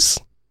space?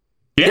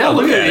 Yeah,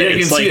 look at it. You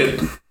can see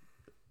it.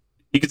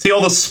 You can see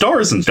all the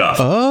stars and stuff.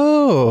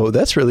 Oh,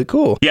 that's really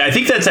cool. Yeah, I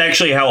think that's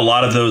actually how a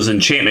lot of those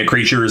enchantment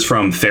creatures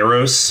from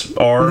Theros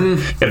are.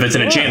 If it's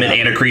an enchantment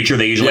and a creature,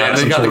 they usually have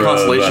some sort of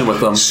constellation with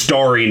them.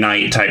 Starry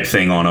night type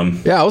thing on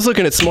them. Yeah, I was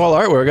looking at small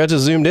artwork. I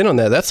just zoomed in on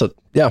that.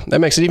 That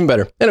makes it even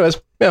better.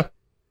 Anyways,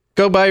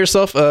 go buy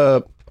yourself.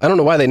 I don't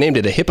know why they named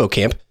it a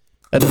Hippocamp.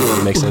 That doesn't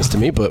really make sense to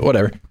me, but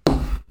whatever.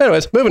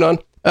 Anyways, moving on.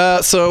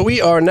 So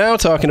we are now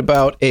talking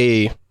about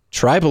a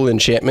tribal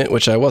enchantment,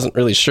 which I wasn't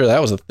really sure that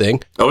was a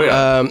thing. Oh,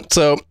 yeah.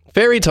 So,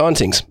 Fairy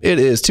Tauntings. It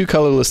is 2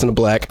 colorless and a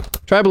black.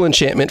 Tribal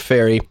enchantment,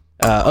 fairy,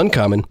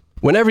 uncommon.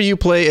 Whenever you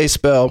play a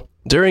spell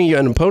during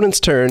an opponent's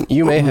turn,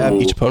 you may have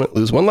each opponent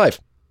lose 1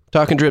 life.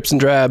 Talking drips and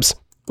drabs,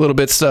 little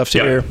bit stuff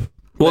here.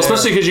 Well,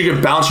 especially because you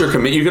can bounce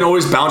your you can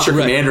always bounce your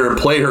commander and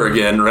play her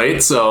again,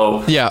 right?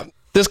 So yeah,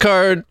 this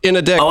card in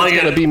a deck is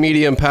going to be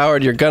medium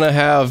powered. You're going to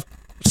have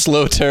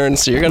slow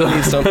turns, so you're going to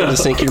need something to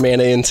sink your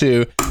mana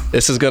into.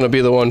 This is going to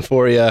be the one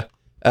for you.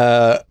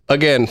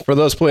 Again, for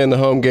those playing the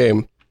home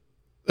game,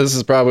 this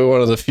is probably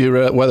one of the few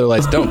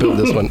Weatherlights. Don't build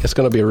this one. It's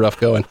going to be a rough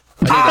going.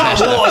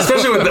 Well,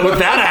 especially with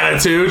that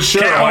attitude,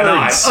 sure, why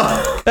not?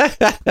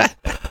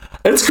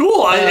 It's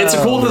cool. It's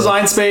a cool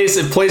design space.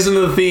 It plays into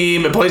the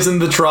theme. It plays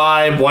into the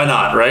tribe. Why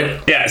not, right?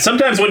 Yeah,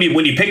 sometimes when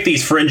you pick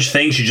these fringe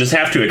things, you just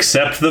have to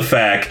accept the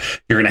fact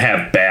you're going to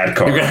have bad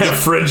cards. You're going to have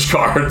fringe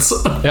cards.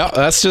 Yeah,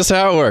 that's just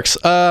how it works.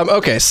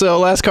 Okay, so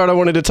last card I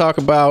wanted to talk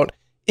about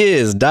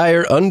is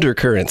Dire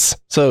Undercurrents.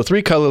 So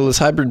 3 colorless,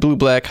 hybrid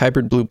blue-black,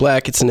 hybrid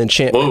blue-black. It's an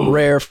enchantment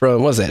rare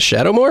from, what is that,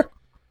 Shadowmoor?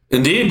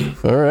 Indeed.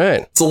 All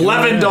right. It's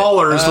 $11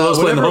 for those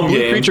playing the home game. Whenever a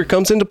blue creature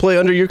comes into play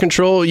under your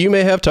control, you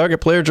may have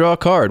target player draw a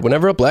card.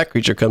 Whenever a black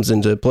creature comes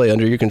into play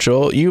under your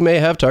control, you may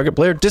have target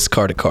player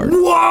discard a card.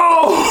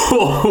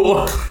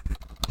 Whoa!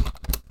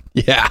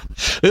 Yeah.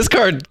 This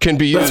card can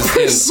be used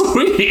in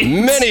sweet.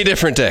 Many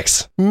different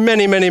decks.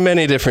 Many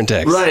different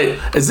decks. Right.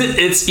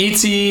 It's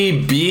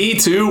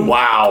ETB too?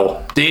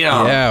 Wow.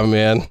 Damn. Yeah,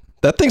 man.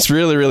 That thing's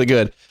really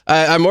good.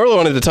 I more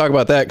wanted to talk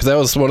about that because that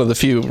was one of the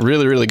few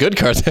really good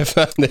cards I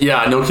found.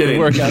 Yeah, no kidding.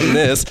 Work out in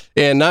this,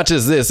 and not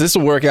just this. This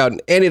will work out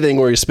in anything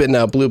where you're spitting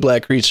out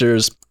blue-black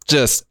creatures.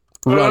 Just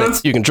run it.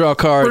 You can draw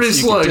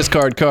cards. You can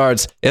discard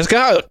cards. It's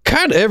got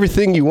kind of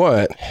everything you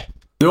want.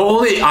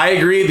 I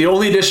agree. The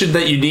only addition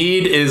that you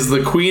need is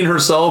the queen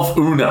herself,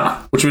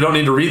 Una, which we don't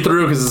need to read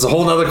through because it's a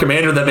whole nother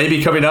commander that may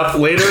be coming up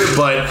later.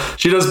 But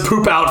she does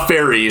poop out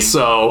fairies,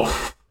 so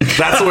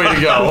that's the way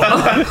to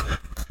go.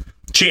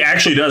 She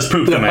actually does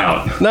poop them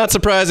out. Not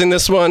surprising,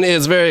 this one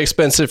is very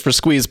expensive for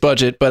Squeeze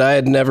budget, but I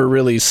had never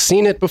really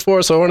seen it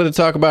before, so I wanted to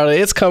talk about it.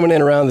 It's coming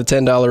in around the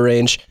 $10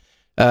 range.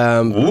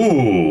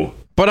 Ooh.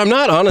 But I'm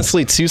not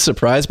honestly too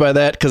surprised by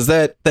that, because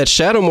that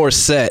Shadowmoor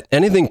set,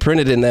 anything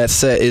printed in that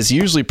set is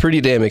usually pretty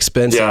damn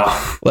expensive.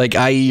 Yeah. Like,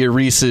 i.e. your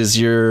Reese's,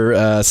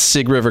 your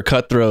Sig River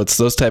Cutthroats,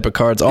 those type of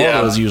cards, all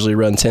of those usually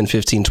run 10,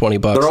 15, 20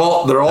 bucks.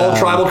 They're all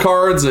tribal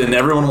cards, and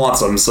everyone wants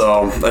them,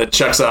 so it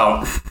checks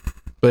out.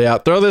 But yeah,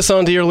 throw this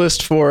onto your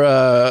list for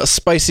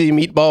spicy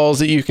meatballs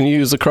that you can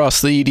use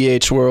across the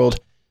EDH world.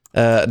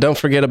 Don't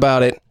forget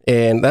about it.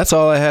 And that's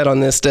all I had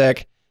on this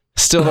deck.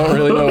 Still don't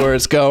really know where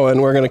it's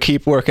going. We're going to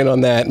keep working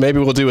on that. Maybe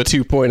we'll do a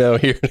 2.0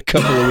 here in a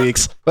couple of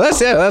weeks. But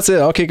that's it.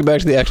 I'll kick it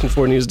back to the Action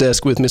 4 News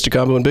desk with Mr.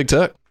 Combo and Big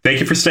Tuck. Thank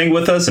you for staying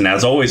with us, and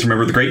as always,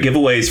 remember the great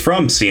giveaways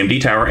from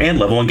CMD Tower and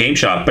Level 1 Game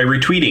Shop by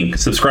retweeting,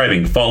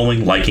 subscribing,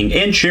 following, liking,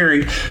 and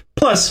sharing,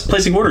 plus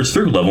placing orders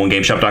through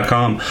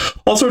level1gameshop.com.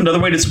 Also,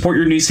 another way to support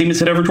your news team is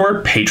head over to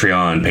our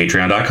Patreon,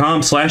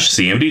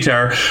 patreon.com/CMD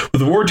Tower.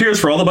 With reward tiers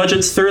for all the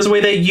budgets, there is a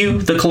way that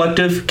you, the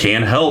collective,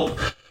 can help.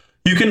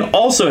 You can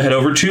also head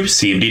over to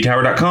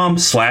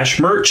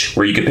cmdtower.com/merch,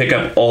 where you can pick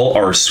up all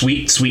our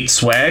sweet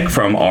swag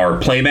from our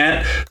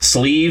playmat,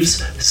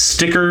 sleeves,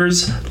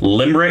 stickers,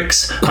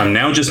 limericks. I'm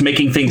now just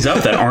making things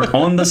up that aren't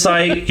on the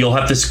site. You'll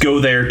have to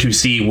go there to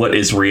see what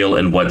is real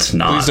and what's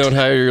not. Please don't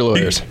hire your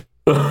lawyers.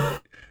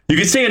 You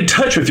can stay in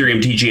touch with your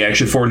MTG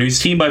Action 4 News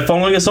team by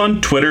following us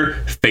on Twitter,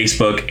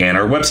 Facebook, and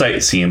our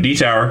website, CMD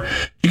Tower.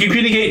 You can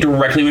communicate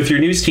directly with your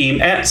news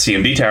team at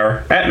CMD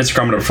Tower, at Mr.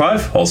 Commodore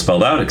 5, all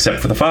spelled out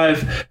except for the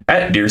 5,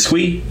 at Dear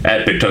Squee,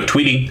 at Big Tuck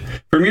Tweeting.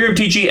 From your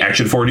MTG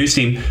Action 4 News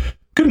team,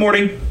 good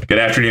morning, good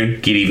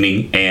afternoon, good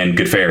evening, and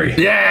good fairy.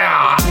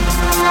 Yeah!